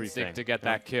kitchen sink, to get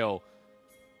that kill.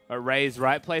 A Raze,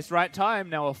 right place, right time.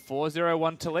 Now a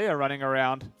 4-0-1 Talia running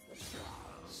around.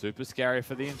 Super scary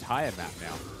for the entire map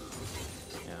now.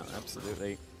 Yeah,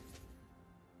 absolutely.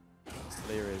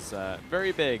 Talia is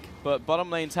very big, but bottom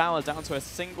lane tower down to a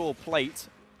single plate,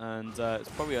 and it's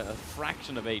probably a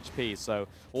fraction of HP, so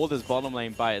all this bottom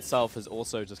lane by itself has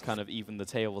also just kind of evened the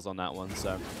tables on that one.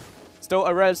 So still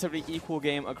a relatively equal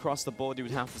game across the board, you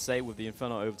would have to say, with the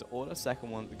Inferno over to Order. Second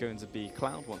one going to be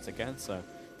Cloud once again, so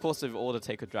of course, if Order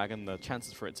take a dragon, the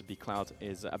chances for it to be Cloud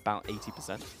is about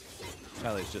 80%.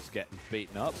 Tali's just getting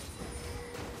beaten up.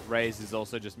 Raze is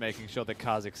also just making sure that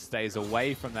Kha'Zix stays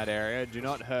away from that area. Do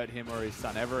not hurt him or his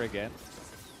son ever again.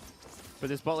 But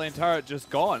this bot lane turret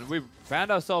just gone. We've found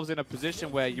ourselves in a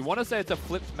position where you want to say it's a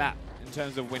flipped map in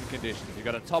terms of win conditions. You've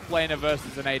got a top laner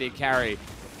versus an AD carry.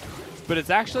 But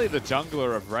it's actually the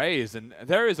jungler of Raze, and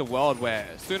there is a world where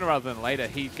sooner rather than later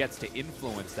he gets to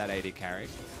influence that AD carry.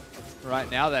 Right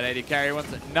now, that AD carry wants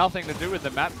nothing to do with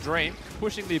the map. Dream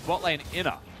pushing the bot lane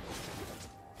inner.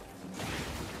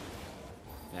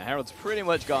 Yeah, Herald's pretty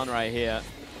much gone right here.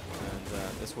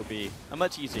 And this will be a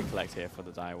much easier collect here for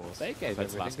the Direwolves. They gave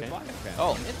everything to Biopanther.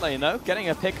 Oh, mid lane though, getting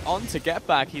a pick on to get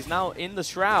back. He's now in the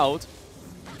Shroud.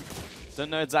 Don't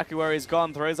know exactly where he's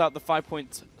gone. Throws out the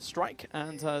 5-point strike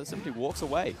and simply walks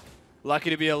away.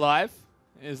 Lucky to be alive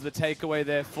is the takeaway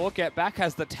there for Get Back.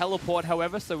 Has the teleport,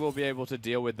 however, so we'll be able to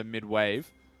deal with the mid-wave.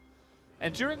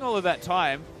 And during all of that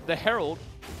time, the Herald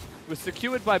was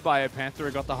secured by BioPanther,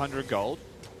 who got the 100 gold.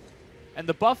 And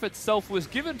the buff itself was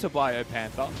given to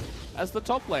BioPanther as the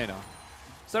top laner.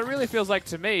 So it really feels like,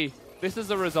 to me, this is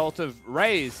a result of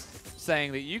Raze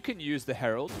saying that you can use the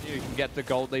Herald, you can get the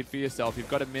gold lead for yourself, you've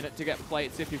got a minute to get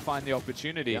plates if you find the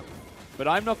opportunity. Yep. But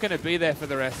I'm not going to be there for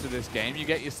the rest of this game, you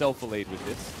get yourself a lead with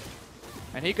this.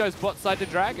 And he goes bot side to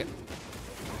Dragon.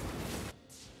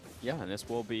 Yeah, and this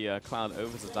will be Cloud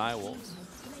over to Direwolves.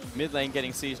 Mid lane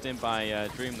getting sieged in by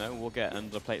Dream, though, will get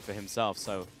another plate for himself.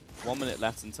 So 1 minute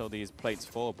left until these plates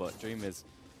fall, but Dream is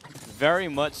very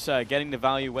much getting the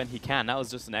value when he can. That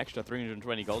was just an extra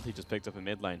 320 gold he just picked up in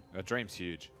mid lane. Dream's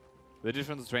huge. The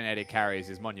difference between 80 carries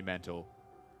is monumental.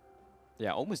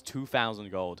 Yeah, almost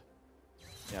 2,000 gold.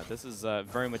 Yeah, this is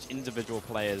very much individual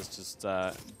players just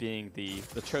being the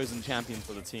chosen champion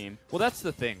for the team. Well, that's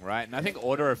the thing, right? And I think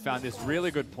Order have found this really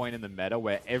good point in the meta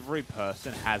where every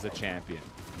person has a champion.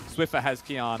 Swiffer has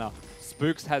Kiana,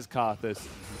 Spooks has Karthus,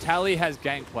 Tally has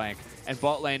Gangplank, and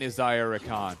bot lane is Zaya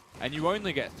Rakan. And you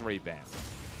only get 3 bans.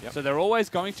 Yep. So they're always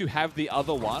going to have the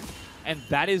other one, and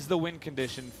that is the win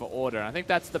condition for Order. And I think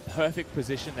that's the perfect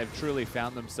position they've truly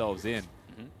found themselves in.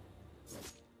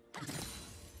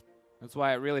 That's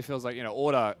why it really feels like, you know,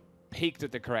 Order peaked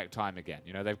at the correct time again.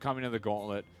 You know, they've come into the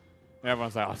Gauntlet, and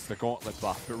everyone's like, oh, it's the Gauntlet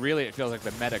buff. But really, it feels like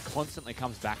the meta constantly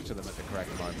comes back to them at the correct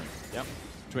moment. Yep.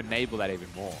 To enable that even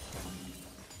more.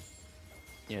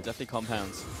 Yeah, definitely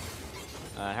compounds.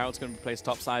 Herald's going to be placed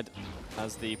topside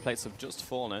as the plates have just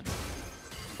fallen.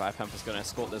 BioPanther's going to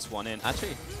escort this one in.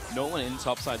 Actually, no one in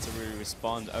topside to really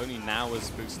respond. Only now is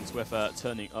Spooks and Swiffer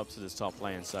turning up to this top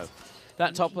lane. So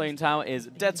that top lane tower is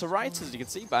dead to rights, as you can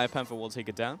see. BioPanther will take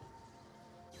it down.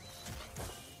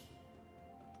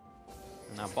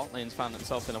 And now bot lane's found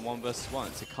itself in a 1 versus 1.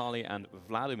 It's Akali and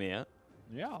Vladimir.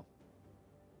 Yeah.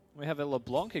 We have a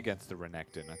LeBlanc against the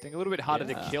Renekton. I think a little bit harder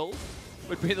to kill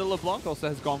would be the LeBlanc. Also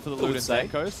has gone for the Luden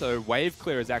Deco, so wave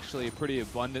clear is actually pretty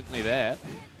abundantly there.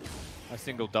 A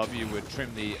single W would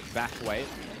trim the back weight.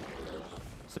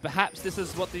 So perhaps this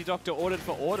is what the Doctor ordered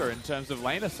for Order in terms of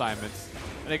lane assignments.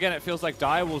 And again, it feels like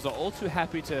Direwolves are all too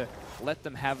happy to let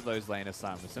them have those lane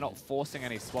assignments. They're not forcing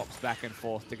any swaps back and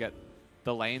forth to get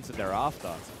the lanes that they're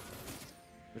after.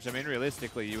 Which, I mean,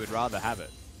 realistically, you would rather have it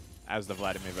as the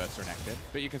Vladimir versus Renekton.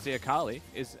 But you can see Akali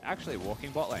is actually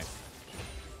walking bot lane.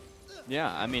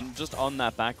 Yeah, I mean, just on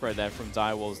that back row there from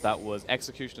Direwolves, that was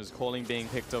Executioner's Calling being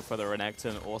picked up for the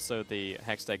Renekton, also the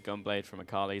Hextech Gunblade from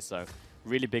Akali, so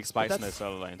really big spikes in those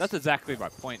solo lanes. That's exactly my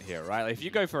point here, right? Like, if you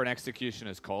go for an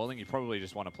Executioner's Calling, you probably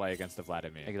just want to play against the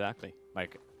Vladimir. Exactly.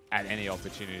 Like, at any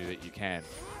opportunity that you can.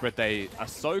 But they are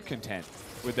so content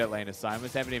with their lane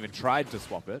assignments, they haven't even tried to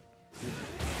swap it.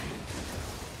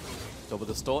 Double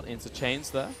distort into chains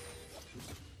there.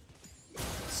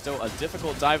 Still a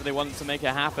difficult dive. They wanted to make it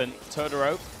happen.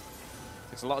 Totoro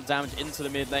takes a lot of damage into the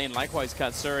mid lane. Likewise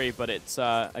Katsuri, but it's,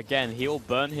 again, he'll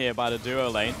burn here by the duo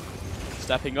lane.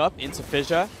 Stepping up into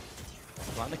Fissure.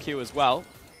 Around the Q as well.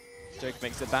 Jake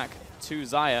makes it back to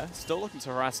Zaya. Still looking to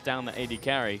harass down the AD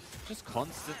carry. Just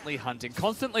constantly hunting,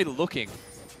 constantly looking.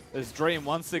 There's Dream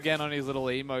once again on his little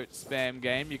emote spam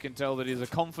game. You can tell that he's a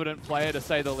confident player, to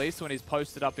say the least, when he's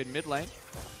posted up in mid lane.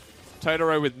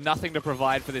 Totoro, with nothing to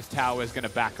provide for this tower, is going to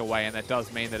back away, and that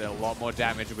does mean that a lot more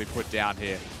damage will be put down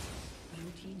here.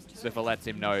 Swiffer lets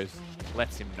him know.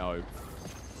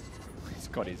 He's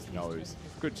got his nose.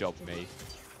 Good job, me.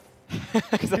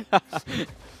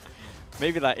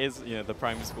 Maybe that is, you know, the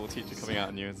primary school teacher coming out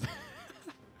in news.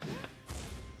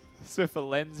 Swiffer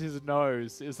lends his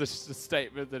nose is just a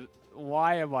statement that,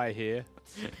 why am I here?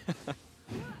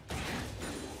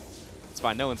 It's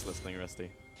fine, no one's listening,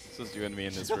 Rusty. It's just you and me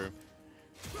in this room.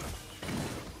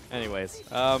 Anyways,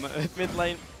 mid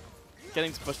lane,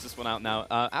 getting to push this one out now.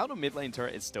 Out of mid lane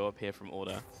turret is still up here from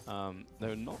Order.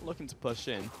 They're not looking to push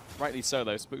in. Rightly so,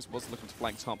 though. Spooks was looking to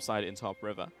flank top side in top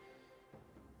river.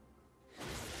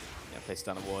 Yeah, place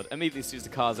down a ward. Immediately sees the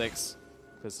Kha'Zix.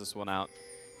 Puts this one out.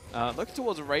 Looking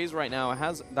towards a Raze right now. It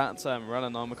has that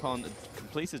Relanomicon,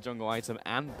 completed jungle item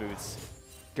and boots.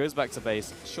 Goes back to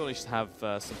base. Surely should have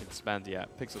something to spend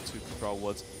yet. Picks up 2 control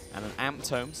wards and an amp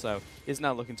tome. So is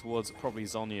now looking towards probably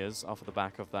Zhonya's off of the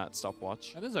back of that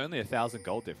stopwatch. And there's only 1,000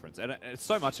 gold difference. And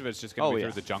so much of it's just going to be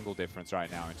through the jungle difference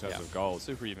right now in terms of gold.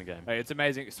 Super even game. It's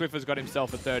amazing. Swiffer's got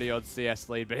himself a 30-odd CS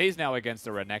lead, but he's now against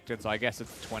a Renekton, so I guess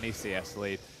it's 20 CS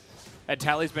lead. And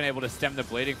Tally's been able to stem the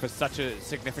bleeding for such a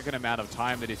significant amount of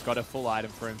time that he's got a full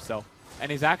item for himself. And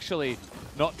he's actually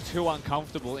not too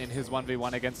uncomfortable in his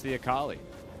 1v1 against the Akali.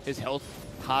 His health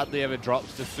hardly ever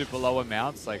drops to super low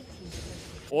amounts. Like,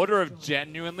 Order have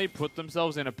genuinely put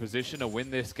themselves in a position to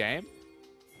win this game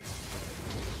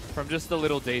from just the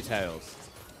little details.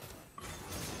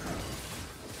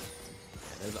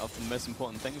 Those are often the most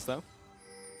important things, though.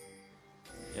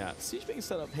 Yeah, siege being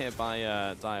set up here by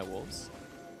Direwolves.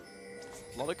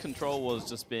 A lot of control was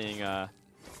just being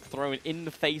thrown in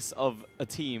the face of a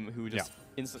team who just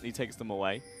instantly takes them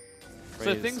away.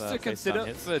 So things to consider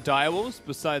for Direwolves,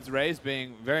 besides Raze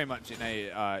being very much in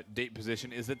a deep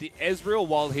position, is that the Ezreal,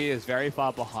 while he is very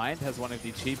far behind, has one of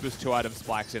the cheapest 2-item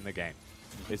spikes in the game.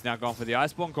 He's now gone for the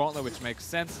Iceborne Gauntlet, which makes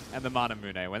sense, and the Mana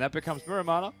Mune. When that becomes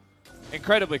Muramana,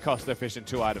 incredibly cost-efficient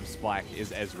 2-item spike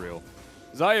is Ezreal.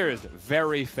 Xayah is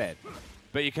very fed,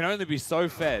 but you can only be so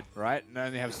fed, right? And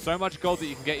only have so much gold that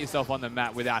you can get yourself on the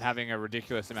map without having a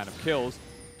ridiculous amount of kills,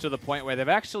 to the point where they've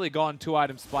actually gone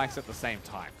 2-item spikes at the same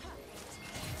time.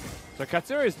 So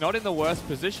Katsura is not in the worst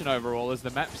position overall as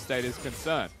the map state is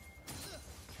concerned.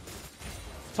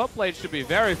 Top lane should be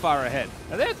very far ahead.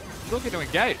 And they're looking to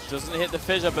engage. Doesn't hit the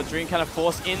fissure, but Dream kind of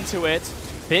forced into it.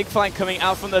 Big flank coming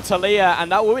out from the Talia,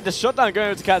 and that will be the shutdown going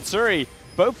over to Katsuri.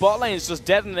 Both bot lanes just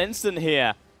dead in an instant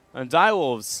here. And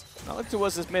Direwolves, not looking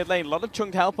towards this mid lane. A lot of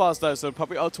chunked health bars though, so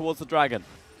probably out towards the dragon.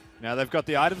 Now they've got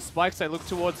the item spikes, they look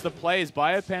towards the plays.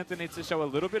 Biopanther needs to show a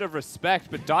little bit of respect,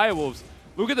 but Direwolves,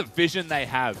 look at the vision they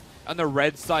have on the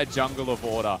red side jungle of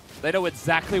Order. They know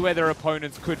exactly where their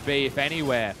opponents could be, if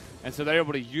anywhere. And so they're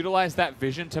able to utilize that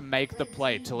vision to make the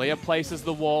play. Talia places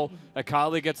the wall,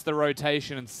 Akali gets the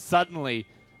rotation, and suddenly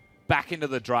back into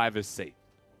the driver's seat.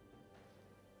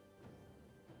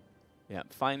 Yeah,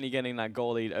 finally getting that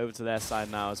goal lead over to their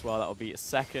side now as well. That will be a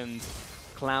second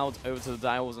Cloud over to the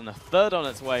Direwolves and a third on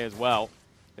its way as well.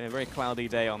 Been a very cloudy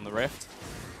day on the Rift.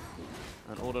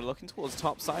 And Order looking towards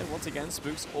top side. Once again,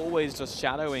 Spook's always just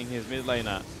shadowing his mid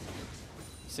laner.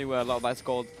 See where a lot of that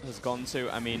gold has gone to.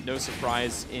 I mean, no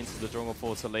surprise into the jungle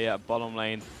for Talia, bottom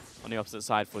lane on the opposite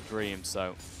side for Dream.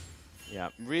 So, yeah,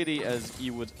 really as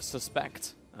you would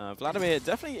suspect. Vladimir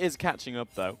definitely is catching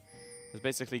up, though. Has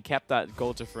basically kept that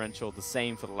goal differential the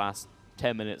same for the last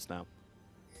 10 minutes now.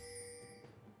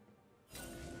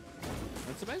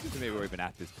 It's amazing to me we're even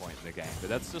at this point in the game, but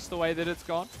that's just the way that it's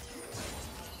gone.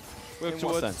 In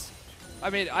what sense? I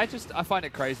mean, I find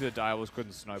it crazy that Direwolves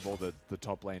couldn't snowball the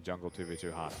top lane jungle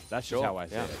 2v2 harder. That's just how I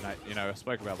see it. And I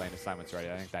spoke about lane assignments already.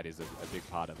 I think that is a big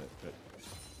part of it. But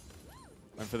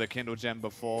went for the Kindle gem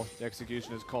before. The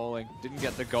execution is calling. Didn't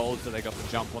get the gold, so they got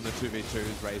the jump on the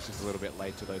 2v2s. Raised just a little bit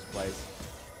late to those plays.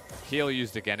 Heal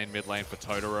used again in mid lane for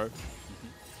Totoro.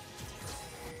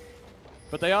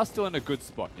 But they are still in a good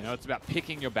spot. You know, it's about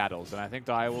picking your battles. And I think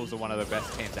Direwolves are one of the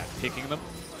best teams at picking them.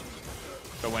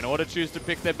 But when Order choose to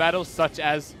pick their battles, such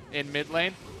as in mid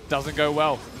lane, doesn't go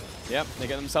well. Yep, they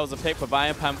get themselves a pick for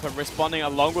Biopanther responding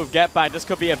along with Get Back. This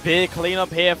could be a big cleanup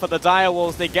here for the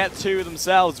Direwolves. They get two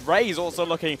themselves. Ray's also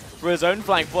looking for his own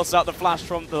flank. Forces out the flash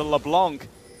from the LeBlanc.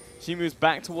 She moves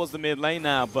back towards the mid lane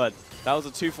now, but that was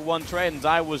a 2-for-1 trade, and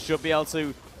Direwolves should be able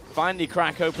to finally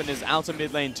crack open his outer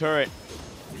mid lane turret.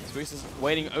 Squeeze is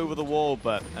waiting over the wall,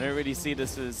 but I don't really see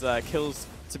this as kills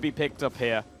to be picked up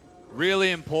here.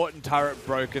 Really important turret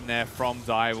broken there from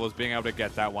Direwolves, being able to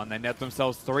get that one. They net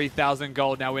themselves 3,000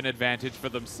 gold now in advantage for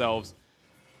themselves.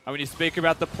 And when you speak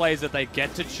about the plays that they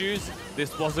get to choose,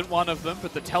 this wasn't one of them,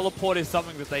 but the teleport is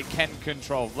something that they can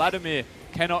control. Vladimir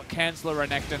cannot cancel a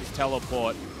Renekton's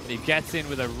teleport, and he gets in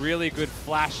with a really good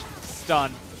flash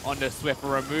stun onto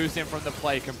Swiffer, removes him from the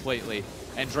play completely.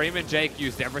 And Dream and Jake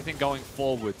used everything going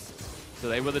forwards. So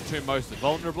they were the two most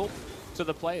vulnerable to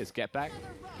the players. Get back,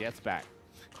 gets back.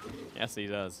 Yes, he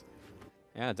does.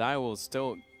 Yeah, Direwolves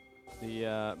still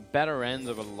the better end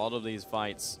of a lot of these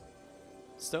fights.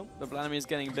 Still, the Vladimir's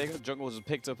getting bigger. Jungle just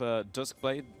picked up a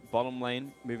Duskblade, bottom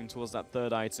lane, moving towards that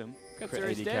third item.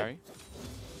 Crit AD carry.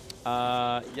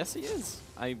 Yes, he is.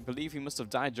 I believe he must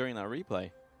have died during that replay.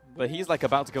 But he's like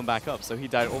about to come back up, so he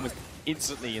died almost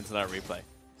instantly into that replay.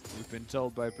 We've been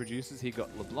told by producers he got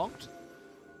LeBlanc'd.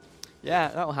 Yeah,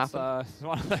 that'll happen. It's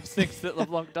one of those things that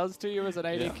LeBlanc does to you as an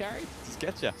AD carry. Just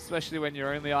get you. Especially when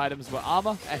your only items were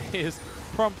armor, and he has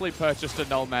promptly purchased a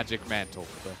null magic mantle.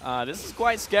 This is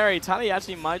quite scary. Talia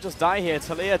actually might just die here.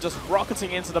 Talia just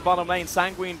rocketing into the bottom lane.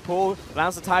 Sanguine Pool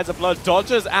lands the Tides of Blood,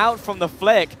 dodges out from the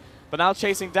flick, but now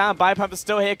chasing down. Biopanther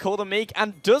still here, Call the Meek,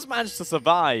 and does manage to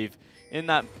survive in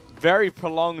that very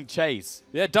prolonged chase.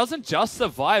 Yeah, it doesn't just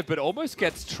survive, but almost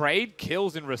gets trade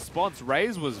kills in response.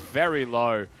 Raze was very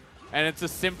low. And it's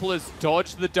as simple as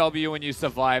dodge the W when you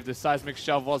survive. The seismic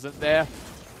shove wasn't there.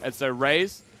 And so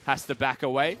Raze has to back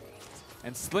away.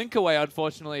 And slink away,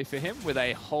 unfortunately for him, with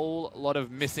a whole lot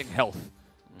of missing health.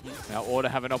 Now Order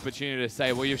have an opportunity to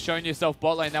say, well, you've shown yourself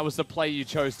bot lane. That was the play you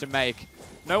chose to make.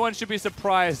 No one should be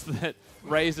surprised that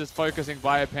Raze is focusing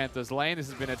Biopanther's lane. This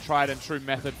has been a tried and true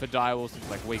method for Direwolf since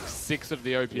like week 6 of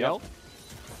the OPL. Yep.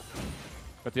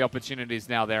 But the opportunity is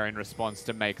now there in response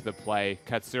to make the play.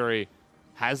 Katsuri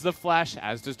has the flash,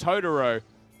 as does Totoro,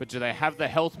 but do they have the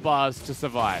health bars to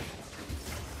survive?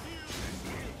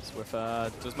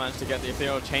 Swiffer does manage to get the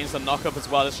ethereal, change the knock-up as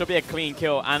well. This should be a clean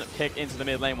kill and pick into the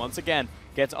mid lane once again.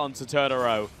 Gets onto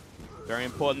Totoro. Very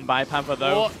important by Panther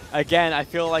though. Again, I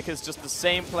feel like it's just the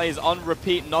same plays on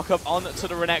repeat. Knock-up on to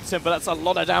the Renekton, but that's a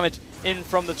lot of damage in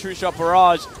from the True Shot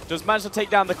Barrage. Does manage to take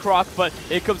down the Croc, but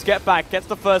here comes Get Back. Gets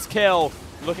the first kill.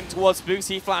 Looking towards Spooks,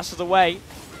 he flashes away.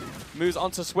 Moves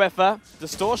onto Swiffer.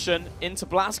 Distortion into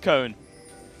Blast Cone.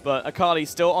 But Akali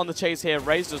still on the chase here.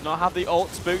 Raze does not have the ult.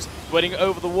 Spooks waiting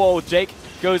over the wall. Jake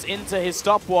goes into his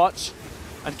stopwatch.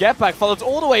 And Get Back follows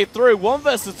all the way through. 1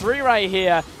 versus 3 right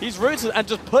here. He's rooted and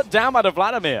just put down by the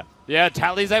Vladimir. Yeah,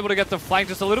 Tally's able to get the flank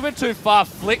just a little bit too far.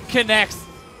 Flick connects.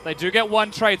 They do get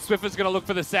one trade. Swiffer's going to look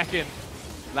for the second.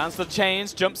 Lands the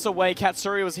chains, jumps away.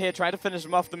 Katsuri was here, trying to finish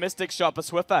him off the Mystic Shot, but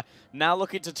Swiffer now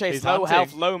looking to chase. He's low hunting.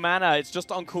 health, low mana. It's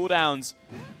just on cooldowns.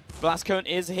 Blast Cone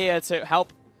is here to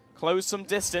help close some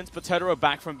distance, but Totoro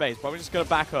back from base. Probably just going to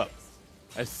back up.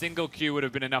 A single Q would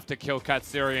have been enough to kill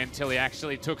Katsuri until he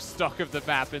actually took stock of the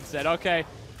map and said, okay,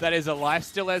 that is a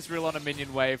lifesteal Ezreal on a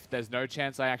minion wave. There's no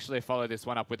chance I actually follow this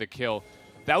one up with a kill.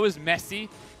 That was messy.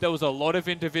 There was a lot of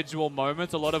individual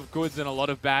moments, a lot of goods and a lot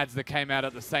of bads that came out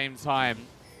at the same time.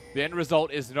 The end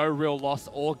result is no real loss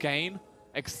or gain,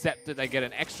 except that they get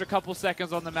an extra couple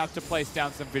seconds on the map to place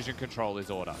down some vision control is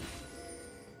Order.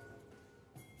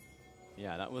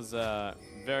 Yeah, that was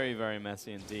very, very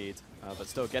messy indeed. But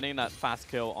still, getting that fast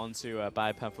kill onto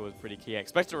Biopanther was pretty key. I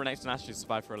expected Renekton to actually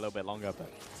survive for a little bit longer,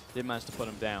 but did manage to put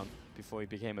him down before he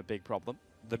became a big problem.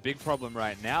 The big problem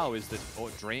right now is that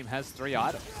Dream has 3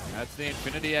 items. That's the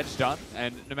Infinity Edge done,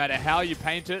 and no matter how you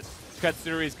paint it,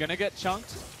 Katsuri is going to get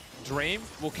chunked. Dream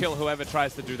will kill whoever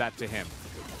tries to do that to him.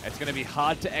 It's going to be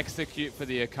hard to execute for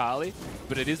the Akali,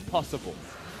 but it is possible.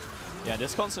 Yeah,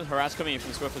 this constant harass coming in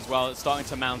from Swift as well. It's starting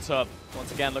to mount up.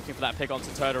 Once again, looking for that pick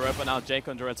onto Totoro, but now Jake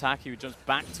under attack. He jumps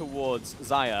back towards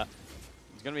Xayah.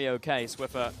 He's going to be okay.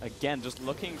 Swiffer, again, just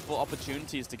looking for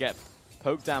opportunities to get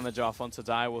poke damage off onto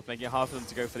Direwolf, making it hard for them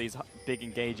to go for these big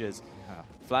engages. Yeah.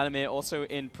 Vladimir also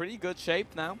in pretty good shape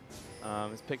now.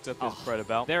 He's picked up his Predator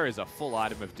belt. There is a full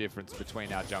item of difference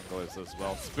between our junglers as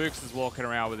well. Spooks is walking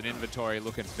around with an inventory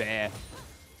looking bare.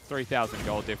 3,000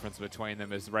 gold difference between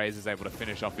them as Raze is able to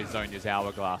finish off his Zonya's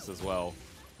Hourglass as well.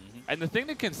 And the thing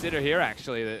to consider here,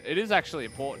 actually, that it is actually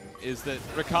important, is that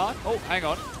Ricard... Oh, hang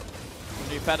on.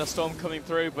 New Feather Storm coming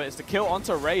through, but it's the kill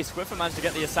onto Raze. Swiffer managed to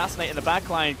get the Assassinate in the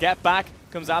backline. Get Back,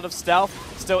 comes out of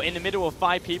stealth. Still in the middle of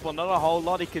 5 people. Not a whole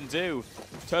lot he can do.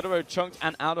 Totoro chunked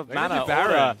and out of mana.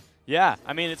 Order. Yeah,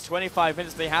 I mean, it's 25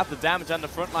 minutes. They have the damage and the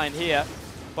front line here.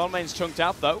 Bottom lane's chunked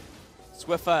out, though.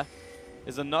 Swiffer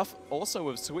is enough also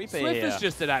with Sweeper here. Swiffer's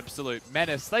just an absolute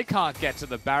menace. They can't get to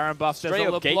the Baron buff. There's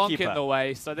a LeBlanc in the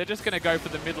way, so they're just going to go for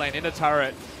the mid lane in a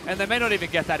turret. And they may not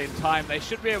even get that in time. They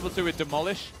should be able to with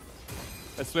Demolish.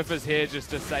 But Swiffer's here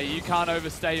just to say, you can't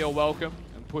overstay your welcome,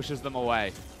 and pushes them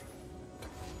away.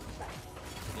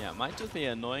 Yeah, it might just be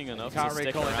annoying enough to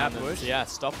stick around and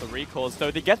stop the recalls. Though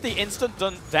they get the instant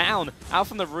down out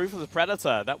from the roof of the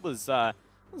Predator. That was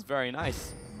very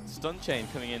nice. Stun chain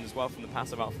coming in as well from the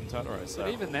passive out from Totoro. So.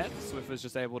 But even then, Swiffer's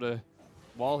just able to,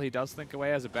 while he does think away,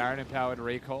 has a Baron-empowered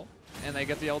recall, and they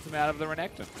get the ultimate out of the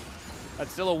Renekton.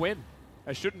 That's still a win.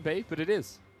 It shouldn't be, but it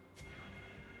is.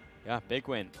 Yeah, big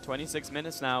win. 26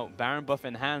 minutes now, Baron buff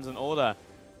in hands and Order.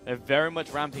 They're very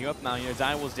much ramping up now. You know,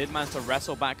 Direwolves did manage to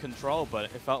wrestle back control, but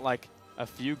it felt like a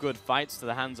few good fights to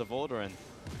the hands of Order, and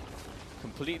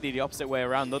completely the opposite way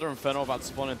around. Another Inferno about to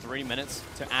spawn in 3 minutes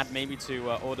to add maybe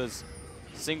to Order's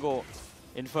single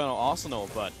Infernal Arsenal,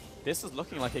 but this is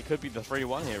looking like it could be the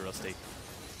 3-1 here, Rusty.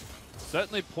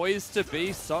 Certainly poised to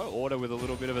be so. Order with a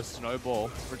little bit of a snowball,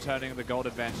 returning the gold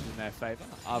advantage in their favor.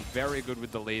 Are very good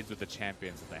with the leads with the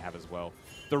champions that they have as well.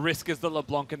 The risk is the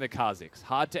LeBlanc and the Kha'Zix.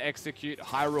 Hard to execute,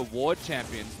 high reward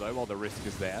champions though, while the risk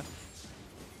is there.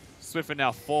 Swiffer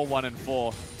now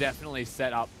 4-1-4, definitely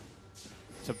set up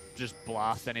to just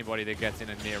blast anybody that gets in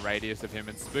a near radius of him,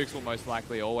 and Spooks will most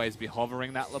likely always be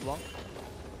hovering that LeBlanc.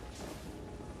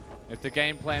 If the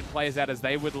game plan plays out as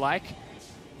they would like,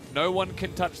 no one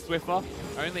can touch Swiffer.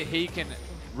 Only he can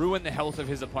ruin the health of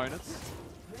his opponents.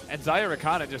 And Xayah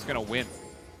Rakan are just going to win.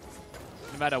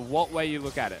 No matter what way you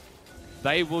look at it.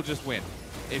 They will just win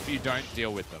if you don't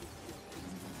deal with them.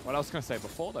 What I was going to say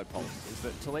before, though, Pulse, is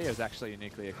that Talia is actually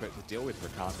uniquely equipped to deal with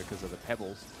Rakan because of the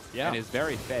pebbles, and is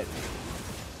very fed.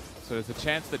 So there's a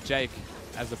chance that Jake,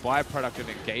 as a byproduct of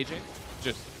engaging,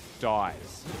 just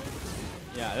dies.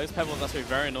 Yeah, those pebbles must be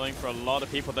very annoying for a lot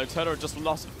of people, though. Toto just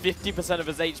lost 50% of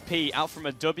his HP out from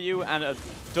a W and a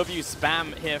W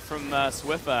spam here from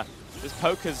Swiffer. This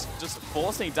poke is just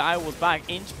forcing Direwolves back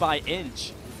inch by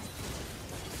inch.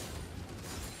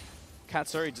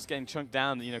 Katsuri just getting chunked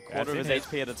down, you know, quarter of his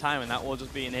HP at a time, and that will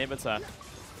just be inhibitor.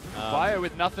 Bio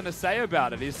with nothing to say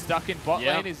about it. He's stuck in bot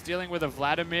lane. He's dealing with a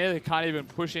Vladimir. He can't even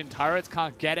push in turrets,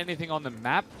 can't get anything on the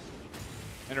map.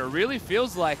 And it really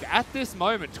feels like, at this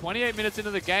moment, 28 minutes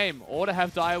into the game, Order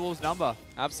have Direwolves' number.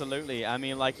 Absolutely. I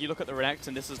mean, like, you look at the Renekton,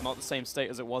 and this is not the same state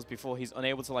as it was before. He's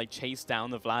unable to, like, chase down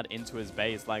the Vlad into his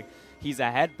base. Like, he's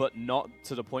ahead, but not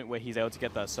to the point where he's able to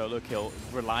get that solo kill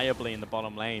reliably in the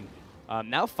bottom lane.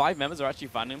 Now 5 members are actually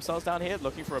finding themselves down here,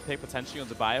 looking for a pick potentially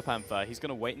onto Biopanther. He's going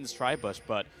to wait in this tri-bush,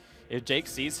 but if Jake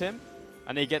sees him,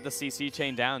 and they get the CC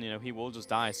chain down, you know, he will just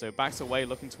die. So backs away,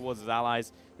 looking towards his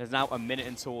allies. There's now a minute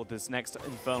until this next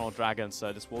Infernal Dragon,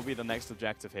 so this will be the next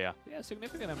objective here. Yeah,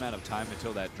 significant amount of time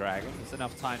until that Dragon. There's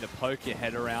enough time to poke your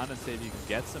head around and see if you can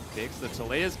get some picks. The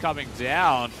Talia's coming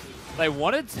down. They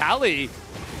wanted Tally.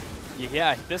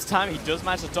 Yeah, this time he does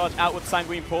manage to dodge out with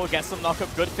Sanguine Paw, gets some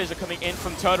knock-up. Good Fissure coming in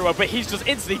from Totoro, but he's just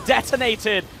instantly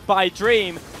detonated by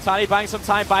Dream. Tally buying some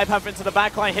time, Biopanther into the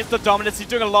backline, hits the Dominance. He's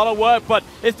doing a lot of work, but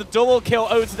it's the double kill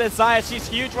over to their side. She's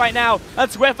huge right now,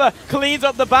 and Swiffer cleans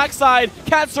up the backside.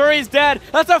 Katsuri's dead.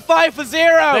 That's a 5 for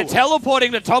 0. They're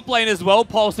teleporting to top lane as well,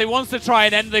 Pulse. He wants to try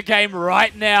and end the game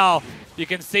right now. You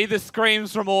can see the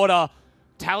screams from Order.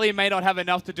 Tally may not have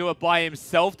enough to do it by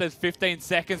himself. There's 15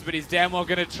 seconds, but he's damn well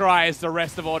going to try as the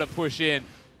rest of Order push in.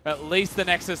 At least the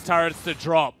Nexus turrets to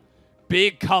drop.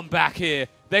 Big comeback here.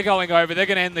 They're going over. They're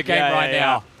going to end the game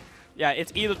now. Yeah,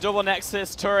 it's either double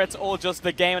Nexus turrets or just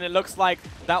the game, and it looks like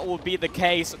that will be the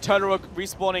case. Totoro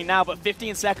respawning now, but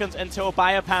 15 seconds until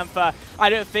Biopanther. I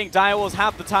don't think Direwolves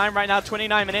have the time right now.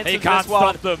 29 minutes into can't this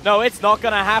one. stop them. No, it's not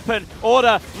going to happen.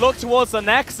 Order look towards the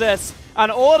Nexus. And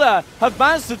Order have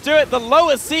managed to do it. The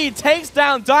lowest seed takes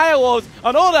down Direwolves,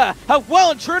 and Order have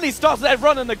well and truly started their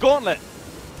run in the Gauntlet.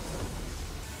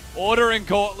 Order in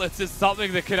Gauntlets is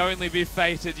something that can only be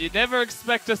fated. You never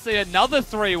expect to see another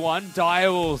 3-1.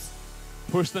 Direwolves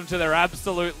push them to their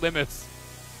absolute limits.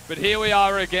 But here we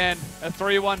are again, a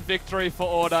 3-1 victory for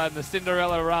Order, and the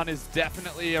Cinderella run is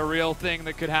definitely a real thing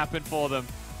that could happen for them.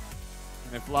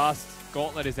 And if last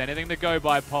Gauntlet is anything to go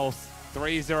by, Pulse,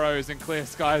 3 zeros and clear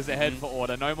skies ahead for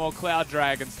Order. No more Cloud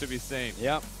Dragons to be seen.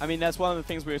 Yeah, I mean, that's one of the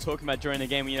things we were talking about during the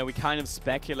game. You know, we kind of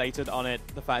speculated on it.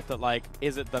 The fact that, like,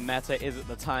 is it the meta? Is it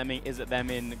the timing? Is it them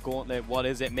in Gauntlet? What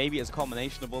is it? Maybe it's a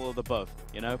combination of all of the both,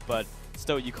 you know? But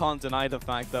still, you can't deny the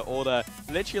fact that Order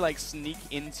literally, like, sneak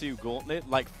into Gauntlet,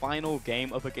 like, final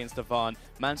game up against Devon,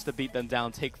 managed to beat them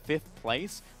down, take 5th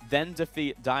place, then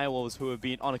defeat Direwolves, who have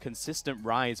been on a consistent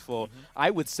rise for, I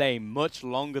would say, much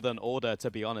longer than Order,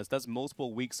 to be honest. There's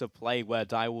multiple weeks of play where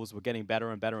Direwolves were getting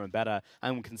better and better and better,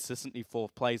 and consistently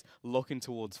 4th place, looking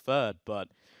towards 3rd. But,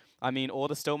 I mean,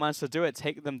 Order still managed to do it,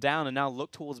 take them down, and now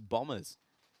look towards Bombers.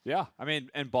 Yeah, I mean,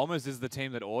 and Bombers is the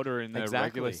team that Order in the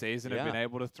regular season have been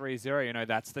able to 3-0. You know,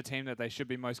 that's the team that they should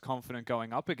be most confident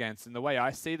going up against. And the way I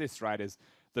see this, right, is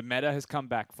the meta has come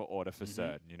back for Order for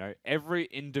certain. You know, every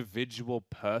individual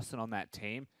person on that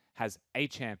team has a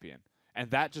champion. And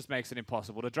that just makes it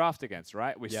impossible to draft against,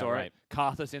 right? We saw it.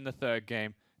 Karthus in the 3rd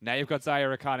game. Now you've got Zaya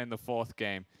Rakan in the 4th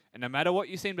game. And no matter what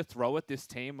you seem to throw at this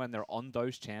team when they're on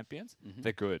those champions,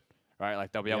 they're good. Right,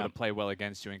 like they'll be able to play well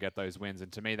against you and get those wins.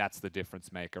 And to me, that's the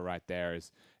difference maker right there.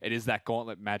 It is that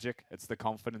Gauntlet magic. It's the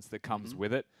confidence that comes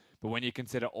with it. But when you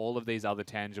consider all of these other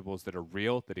tangibles that are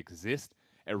real, that exist,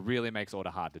 it really makes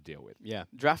Order hard to deal with. Yeah,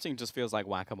 drafting just feels like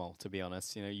whack-a-mole, to be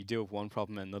honest. You know, you deal with one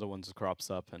problem and another one just crops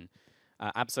up. And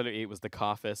absolutely, it was the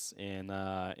Karthus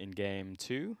in game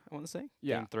 2, I want to say.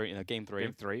 Yeah. Game 3. Game 3.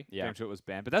 Game 3. Yeah. Game 2 it was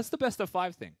banned. But that's the best of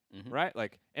 5 thing, right?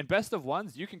 Like, in best of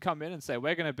 1s, you can come in and say,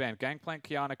 we're going to ban Gangplank,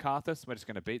 Kiana, Karthus. We're just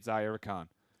going to beat Zaya Rakan.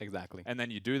 Exactly. And then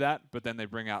you do that, but then they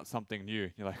bring out something new.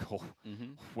 You're like, oh,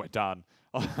 we're done.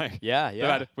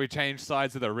 We changed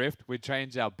sides of the rift. We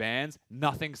changed our bans.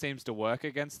 Nothing seems to work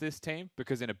against this team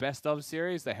because in a best of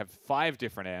series, they have 5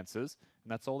 different answers.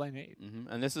 And that's all they need.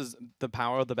 And this is the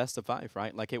power of the best of 5,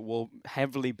 right? Like, it will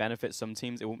heavily benefit some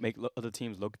teams. It will make other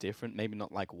teams look different, maybe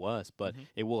not like worse, but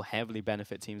it will heavily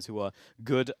benefit teams who are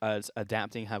good at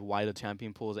adapting, have wider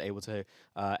champion pools, are able to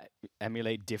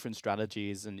emulate different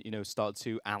strategies and, you know, start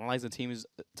to analyze the team as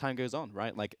time goes on,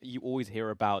 right? Like, you always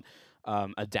hear about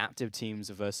adaptive teams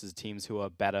versus teams who are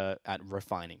better at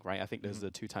refining, right? I think there's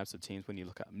the two types of teams when you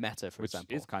look at meta, for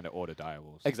example. Which is kind of order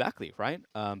direwolves. Exactly, right?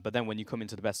 But then when you come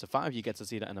into the best of 5, you get to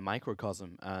see that in a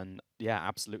microcosm. And yeah,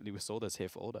 absolutely, we saw this here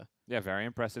for Order. Yeah, very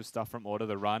impressive stuff from Order.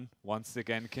 The run, once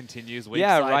again, continues. Yeah, Weak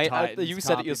side right? Titans You said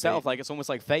can't it be yourself, beaten. like it's almost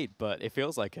like fate, but it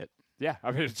feels like it. Yeah,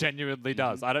 I mean, it genuinely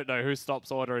does. I don't know who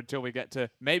stops Order until we get to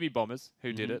maybe Bombers,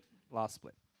 who did it last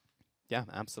split. Yeah,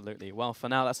 absolutely. Well, for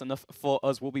now, that's enough for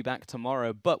us. We'll be back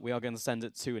tomorrow, but we are going to send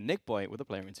it to Nick Boy with the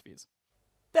player interviews.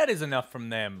 That is enough from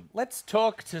them. Let's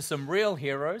talk to some real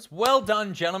heroes. Well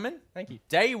done, gentlemen. Thank you.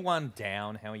 Day 1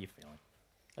 down. How are you feeling?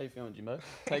 How you feeling, Jimbo?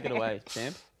 Take it away,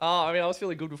 champ. I mean, I was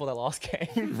feeling good before that last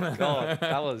game. God,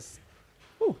 that was...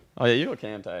 Oh yeah, you were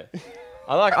camped, eh?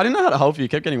 I didn't know how to help you. You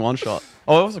kept getting one shot.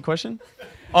 Oh, what was the question?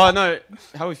 Oh no,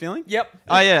 how are we feeling? Yep.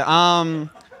 Oh yeah.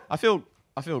 I feel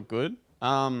good.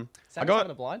 Sam's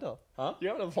having a blinder. Huh?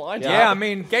 You're having a blinder? Yeah, I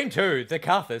mean, game 2, the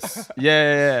Carthus.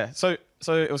 Yeah. So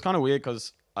it was kind of weird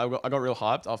because I got real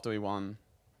hyped after we won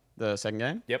the second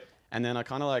game. Yep. And then I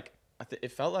kind of like,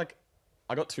 it felt like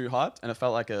I got too hyped and it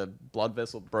felt like a blood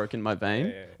vessel broke in my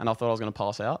vein and I thought I was going to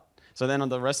pass out. So then on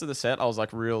the rest of the set, I was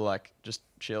like real, like just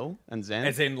chill and zen.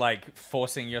 As in like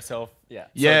forcing yourself. Yeah.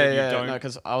 Yeah. No,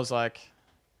 because I was like,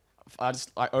 I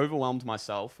overwhelmed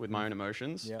myself with my own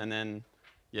emotions. Yeah. And then,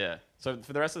 yeah. So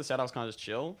for the rest of the set, I was kind of just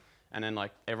chill. And then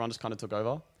like everyone just kind of took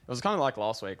over. It was kind of like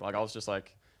last week. Like I was just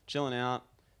like chilling out.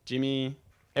 Jimmy,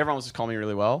 everyone was just calling me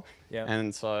really well. Yeah.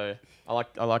 And so I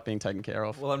like being taken care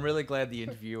of. Well, I'm really glad the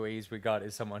interviewees we got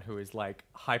is someone who is like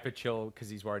hyper chill because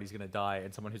he's worried he's going to die,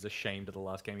 and someone who's ashamed of the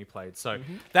last game he played. So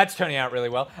that's turning out really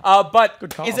well. But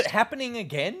Good is it cast. happening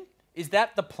again? Is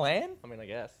that the plan? I mean, I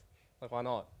guess. Like, why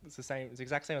not? It's the same. It's the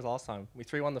exact same as last time. We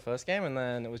 3-1 the first game, and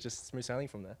then it was just smooth sailing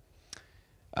from there.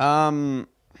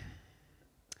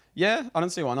 Yeah, I don't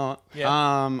see why not. Yeah.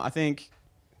 I think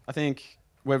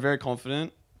we're very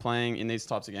confident playing in these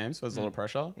types of games. So there's a lot of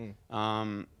pressure.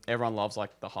 Everyone loves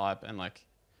like the hype and like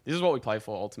this is what we play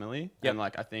for ultimately. Yep. And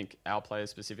like I think our players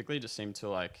specifically just seem to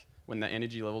like when the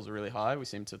energy levels are really high, we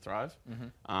seem to thrive.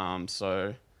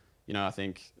 So you know, I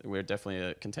think we're definitely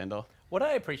a contender. What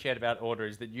I appreciate about Order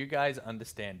is that you guys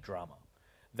understand drama.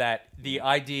 That the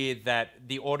idea that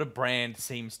the Order brand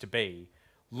seems to be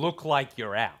look like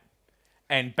you're out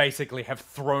and basically have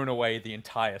thrown away the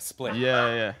entire split.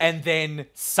 Yeah. And then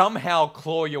somehow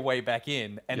claw your way back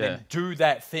in and Yeah. then do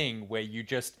that thing where you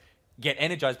just get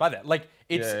energized by that. Like,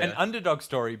 it's Yeah. an underdog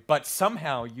story, but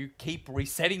somehow you keep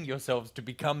resetting yourselves to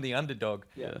become the underdog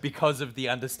because of the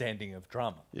understanding of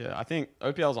drama. Yeah, I think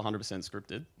OPL is 100%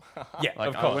 scripted. Yeah, Like,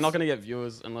 of course. we're not going to get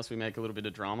viewers unless we make a little bit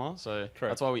of drama. So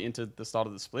that's why we entered the start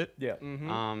of the split. Yeah.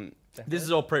 Um, This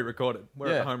is all pre-recorded.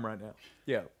 We're Yeah. at home right now.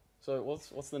 Yeah. so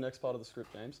what's the next part of the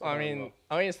script, James? I mean,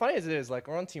 as funny as it is, like,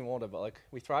 we're on Team Order, but, like,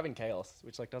 we thrive in chaos,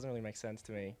 which, like, doesn't really make sense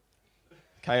to me.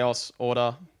 Chaos,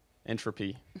 order,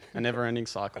 entropy, a never-ending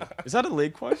cycle. Is that a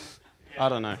league quote? I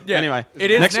don't know. Yeah. Anyway,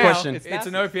 It is next now. question. It's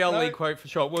an OPL league quote for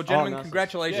sure. Well, gentlemen, nice.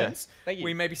 congratulations. Yeah. Thank you.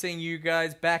 We may be seeing you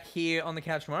guys back here on the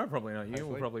couch tomorrow. Probably not you.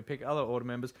 We'll probably pick other Order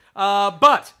members.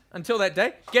 But until that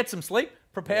day, get some sleep.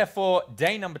 Prepare for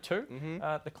day number 2.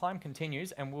 The climb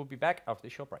continues, and we'll be back after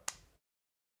this short break.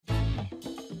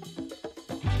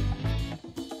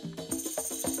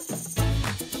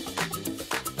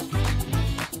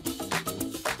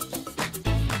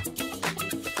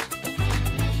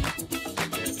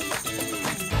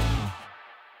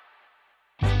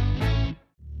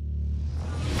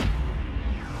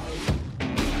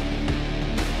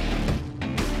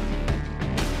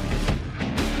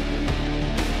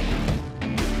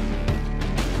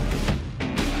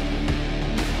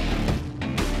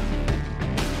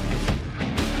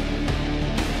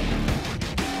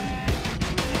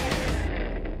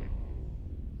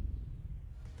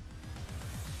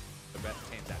 The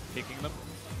best teams at picking them.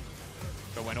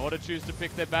 But when Order choose to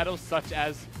pick their battles, such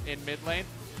as in mid lane,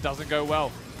 doesn't go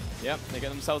well. Yep, they get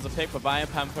themselves a pick for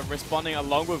Biopamper responding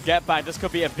along with Get Back. This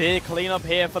could be a big cleanup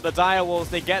here for the Direwolves.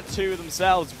 They get 2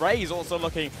 themselves. Ray's also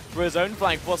looking for his own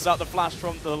flank. Forces out the flash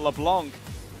from the LeBlanc.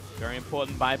 Very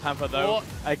important Biopamper though.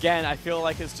 Again, I feel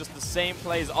like it's just the same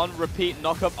plays on repeat.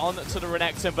 Knock up on to the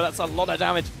Renekton, but that's a lot of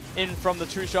damage in from the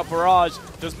True Shot Barrage.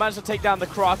 Does manage to take down the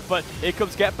Croc, but here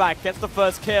comes Get Back. Gets the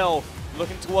first kill.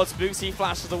 Looking towards Spooks, he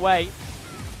flashes away.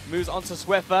 Moves on to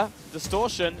Swiffer.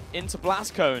 Distortion into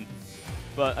Blast Cone.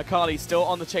 But Akali still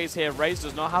on the chase here. Raze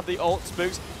does not have the ult.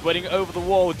 Spooks waiting over the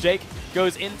wall. Jake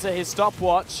goes into his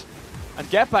stopwatch. And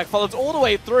Get Back follows all the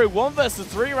way through. 1 versus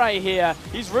 3 right here.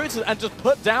 He's rooted and just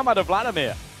put down by the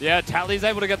Vladimir. Yeah, Tally's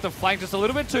able to get the flank just a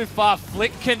little bit too far.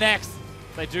 Flick connects.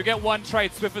 They do get 1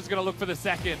 trade. Swiffer's going to look for the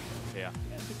second. Yeah.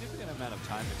 Significant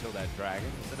time until that dragon.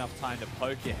 It's enough time to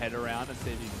poke your head around and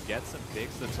see if you can get some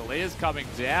picks. The Talia's coming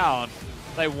down.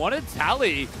 They wanted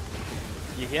Tally.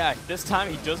 Yeah, this time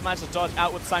he does manage to dodge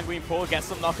out with Sanguine Paw, gets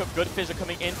some knock-up. Good Fissure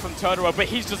coming in from Totoro, but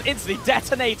he's just instantly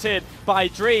detonated by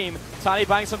Dream. Tally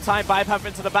bangs some time, Bypath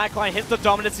into the backline, hits the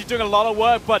Dominance. He's doing a lot of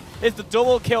work, but it's the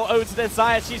double kill over to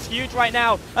Desire. She's huge right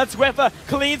now. And Swiffer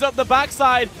cleans up the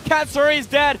backside. Katsuri's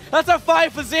dead. That's a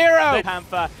 5 for 0.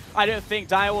 Panther. I don't think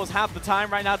Direwolves have the time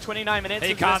right now. 29 minutes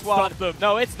He into can't this one. stop them.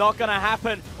 No, it's not going to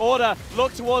happen. Order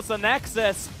look towards the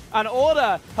Nexus. And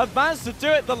Order have managed to do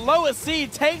it. The lower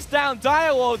seed takes down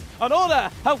Direwolves. And Order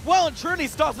have well and truly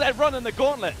started their run in the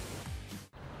Gauntlet.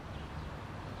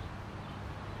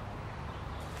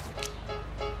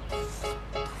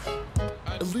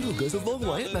 A little goes a long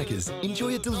way at Macca's.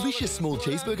 Enjoy a delicious small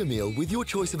cheeseburger meal with your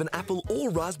choice of an apple or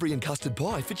raspberry and custard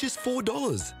pie for just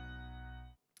 $4.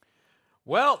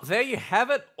 Well, there you have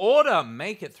it. Order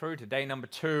make it through to day number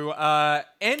 2,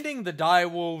 ending the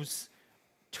Direwolves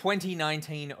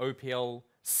 2019 OPL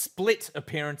split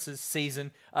appearances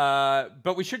season.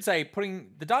 But we should say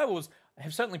putting the Direwolves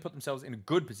have certainly put themselves in a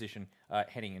good position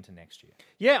heading into next year.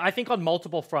 Yeah, I think on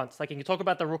multiple fronts. Like, you can talk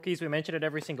about the rookies. We mentioned it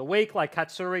every single week. Like,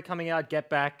 Katsuri coming out, Get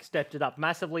Back, stepped it up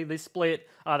massively this split.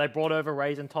 They brought over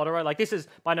Raze and Totoro. Like, this is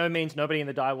by no means nobody in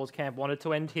the Direwolves camp wanted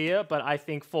to end here. But I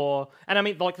think and I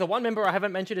mean, like, the one member I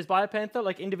haven't mentioned is Biopanther,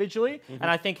 like, individually. And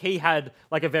I think he had,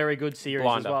 like, a very good series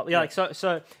as well. Yeah, like,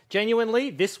 so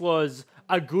genuinely, this was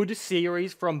a good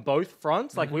series from both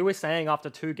fronts. Like, we were saying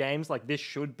after 2 games, like, this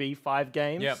should be 5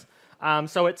 games. Yep.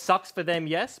 So it sucks for them,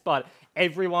 yes, but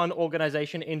everyone,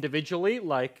 organization individually,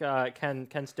 like,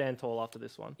 can stand tall after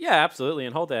this one. Yeah, absolutely,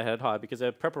 and hold their head high because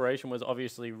their preparation was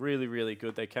obviously really, really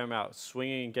good. They came out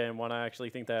swinging in game 1. I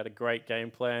actually think they had a great game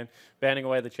plan, banning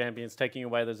away the champions, taking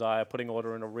away the Xayah, putting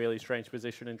Order in a really strange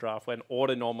position in draft when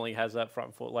Order normally has that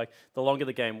front foot. Like, the longer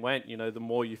the game went, you know, the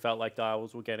more you felt like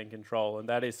Direwolves were getting control, and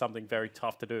that is something very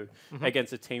tough to do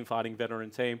against a team-fighting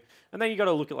veteran team. And then you got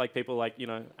to look at, like, people like, you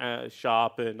know,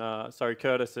 Sharp and,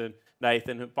 Curtis and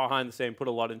Nathan, who behind the scene put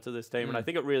a lot into this team, and I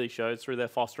think it really shows through their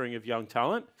fostering of young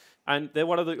talent. And they're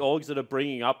one of the orgs that are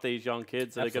bringing up these young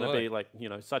kids that are going to be, like, you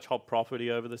know, such hot property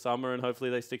over the summer, and hopefully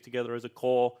they stick together as a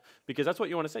core, because that's what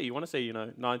you want to see. You want to see, you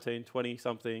know, 19,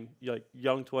 20-something, like,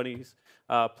 young 20s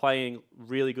playing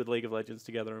really good League of Legends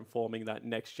together and forming that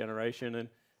next generation. And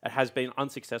it has been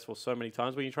unsuccessful so many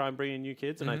times when you try and bring in new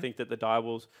kids, and I think that the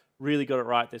Direwolves really got it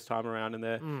right this time around, and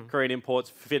their Korean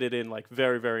imports fitted in, like,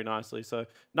 very, very nicely. So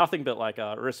nothing but, like,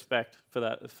 respect for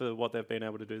that, for what they've been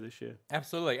able to do this year.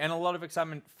 Absolutely, and a lot of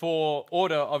excitement for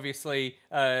Order, obviously,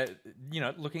 you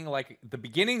know, looking like the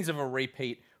beginnings of a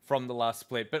repeat from the last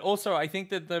split. But also, I think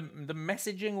that the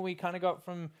messaging we kind of got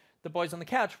from the boys on the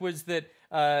couch was that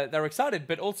they were excited,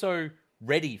 but also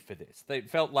ready for this. They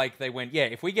felt like they went, yeah,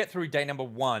 if we get through day number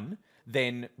 1,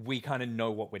 then we kind of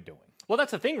know what we're doing. Well,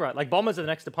 that's the thing, right? Like, Bombers are the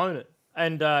next opponent.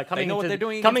 And coming know what they're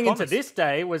doing into against Bombers. this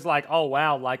day was like, oh,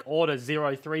 wow, like, Order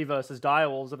 0-3 versus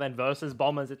Direwolves, and then versus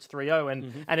Bombers, it's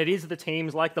 3-0. And it is the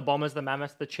teams like the Bombers, the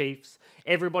Mammoths, the Chiefs,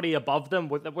 everybody above them,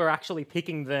 we're actually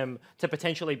picking them to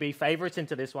potentially be favorites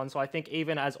into this one. So I think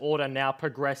even as Order now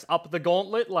progress up the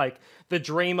gauntlet, like, the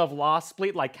dream of last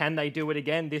split, like, can they do it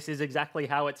again? This is exactly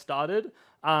how it started.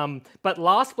 But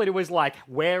last split, it was like,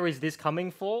 where is this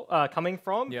coming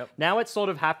from? Yep. Now it's sort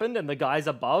of happened, and the guys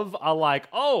above are like,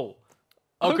 oh,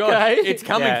 Oh, okay. God, it's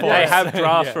coming for they us. have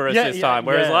drafts for us this time,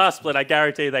 whereas yeah. last split, I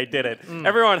guarantee they didn't.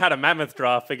 Everyone had a Mammoth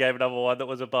draft for game number 1 that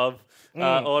was above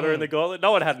Order in the Gauntlet.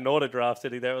 No one had an Order draft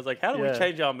sitting there. It was like, how do we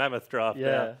change our Mammoth draft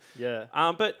now?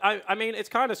 But I mean, it's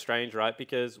kind of strange, right?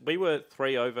 Because we were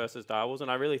 3-0 versus Direwolves, and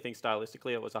I really think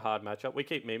stylistically it was a hard matchup. We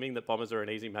keep memeing that Bombers are an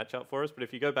easy matchup for us, but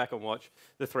if you go back and watch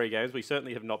the 3 games, we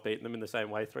certainly have not beaten them in the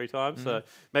same way 3 times. So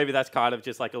maybe that's kind of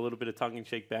just like a little bit of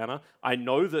tongue-in-cheek banner. I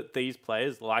know that these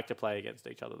players like to play against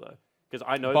each other, though. Because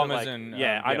I know Bombers that, and,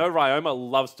 I know Ryoma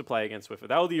loves to play against Swiffer.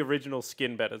 They were the original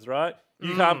skin betters, right?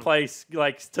 You can't play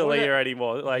like Talia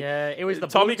anymore. Like, it was the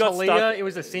Tommy got Talia, stuck. it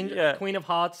was the Queen of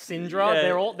Hearts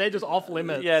Syndra. They're just off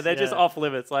limits. Yeah, they're just off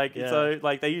limits. Like so,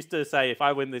 like they used to say, if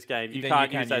I win this game, you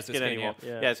can't use that skin anymore.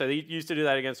 Yeah, so they used to do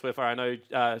that against Swiffer. I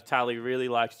know Tally really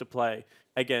likes to play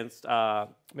against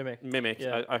Mimic.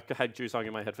 Yeah. I had Jusong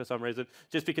in my head for some reason,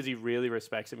 just because he really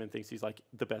respects him and thinks he's like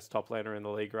the best top laner in the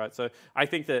league, right? So I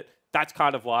think that that's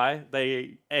kind of why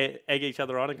they egg each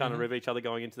other on and kind of riv each other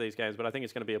going into these games. But I think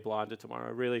it's going to be a blinder tomorrow.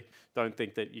 I really don't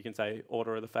think that you can say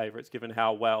Order are the favourites, given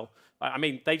how well. I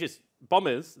mean, they just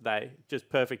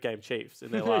perfect game Chiefs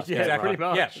in their last game. Pretty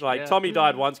much. Like Tommy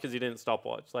died once because he didn't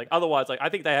stopwatch. Like otherwise, like I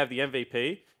think they have the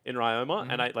MVP in Ryoma,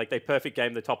 and they perfect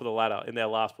game the top of the ladder in their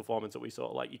last performance that we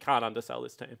saw. Like, you can't undersell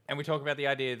this team. And we talk about the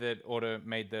idea that Order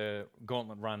made the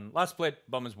Gauntlet run last split,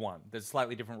 Bombers won. There's a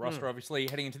slightly different roster, obviously,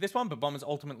 heading into this one, but Bombers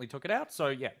ultimately took it out. So,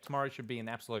 yeah, tomorrow should be an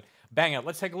absolute banger.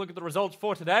 Let's take a look at the results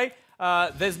for today.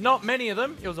 There's not many of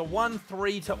them. It was a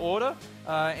 1-3 to Order,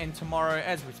 and tomorrow,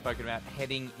 as we've spoken about,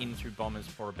 heading into Bombers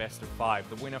for a best of 5.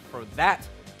 The winner for that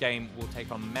game will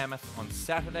take on Mammoth on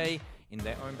Saturday in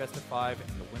their own best of 5, and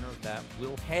the winner of that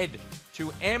will head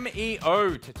to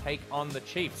MEO to take on the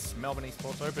Chiefs. Melbourne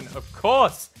Esports Open, of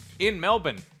course, in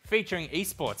Melbourne, featuring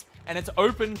esports. And it's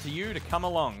open to you to come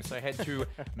along. So head to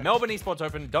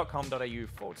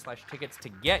melbourneesportsopen.com.au/tickets to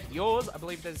get yours. I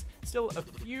believe there's still a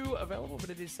few available, but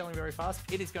it is selling very fast.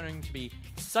 It is going to be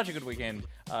such a good weekend.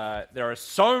 There are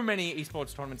so many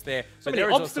esports tournaments there. So many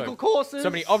obstacle courses.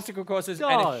 So many obstacle courses.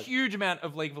 God. And a huge amount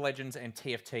of League of Legends and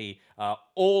TFT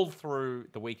all through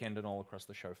the weekend and all across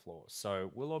the show floor. So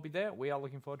we'll all be there. We are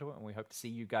looking forward to it, and we hope to see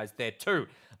you guys there too.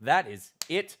 That is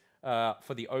it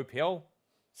for the OPL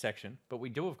section, but we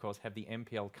do, of course, have the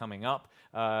MPL coming up.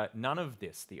 None of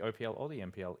this, the OPL or the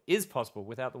MPL, is possible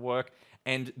without the work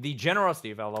and the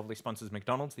generosity of our lovely sponsors,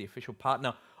 McDonald's, the official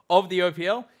partner of the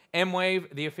OPL,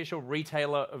 M-Wave, the official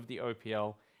retailer of the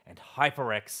OPL, and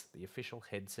HyperX, the official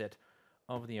headset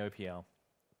of the OPL,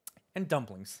 and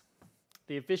Dumplings,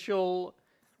 The official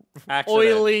Accident.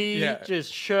 oily, Yeah.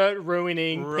 just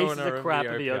shirt-ruining pieces Ruiner of crap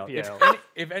of the OPL.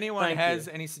 If anyone Thank has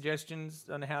you. any suggestions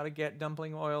on how to get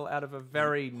dumpling oil out of a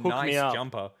very me nice up.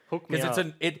 jumper, Hook me because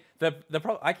up. the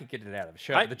problem, I could get it out of a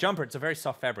shirt. The jumper, it's a very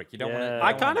soft fabric. You don't want Yeah. to.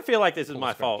 I kind of feel like this is Full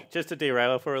my scratch. fault, just to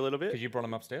derail it for a little bit. because you brought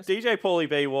him upstairs. DJ Paulie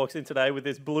B walks in today with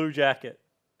this blue jacket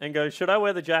and goes, should I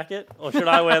wear the jacket or should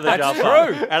I wear the jumper?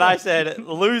 true. And I said,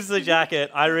 lose the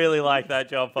jacket. I really like that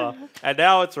jumper. And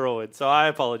now it's ruined. So I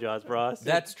apologize, Bryce.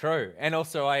 That's true. And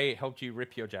also, I helped you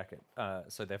rip your jacket.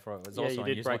 So therefore, it was Yeah, also you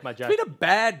did unusable. break my It's jacket. been a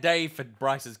bad day for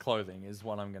Bryce's clothing, is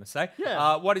what I'm going to say.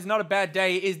 Yeah. What is not a bad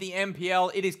day is the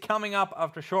MPL. It is coming up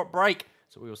after a short break.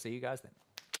 So we will see you guys then.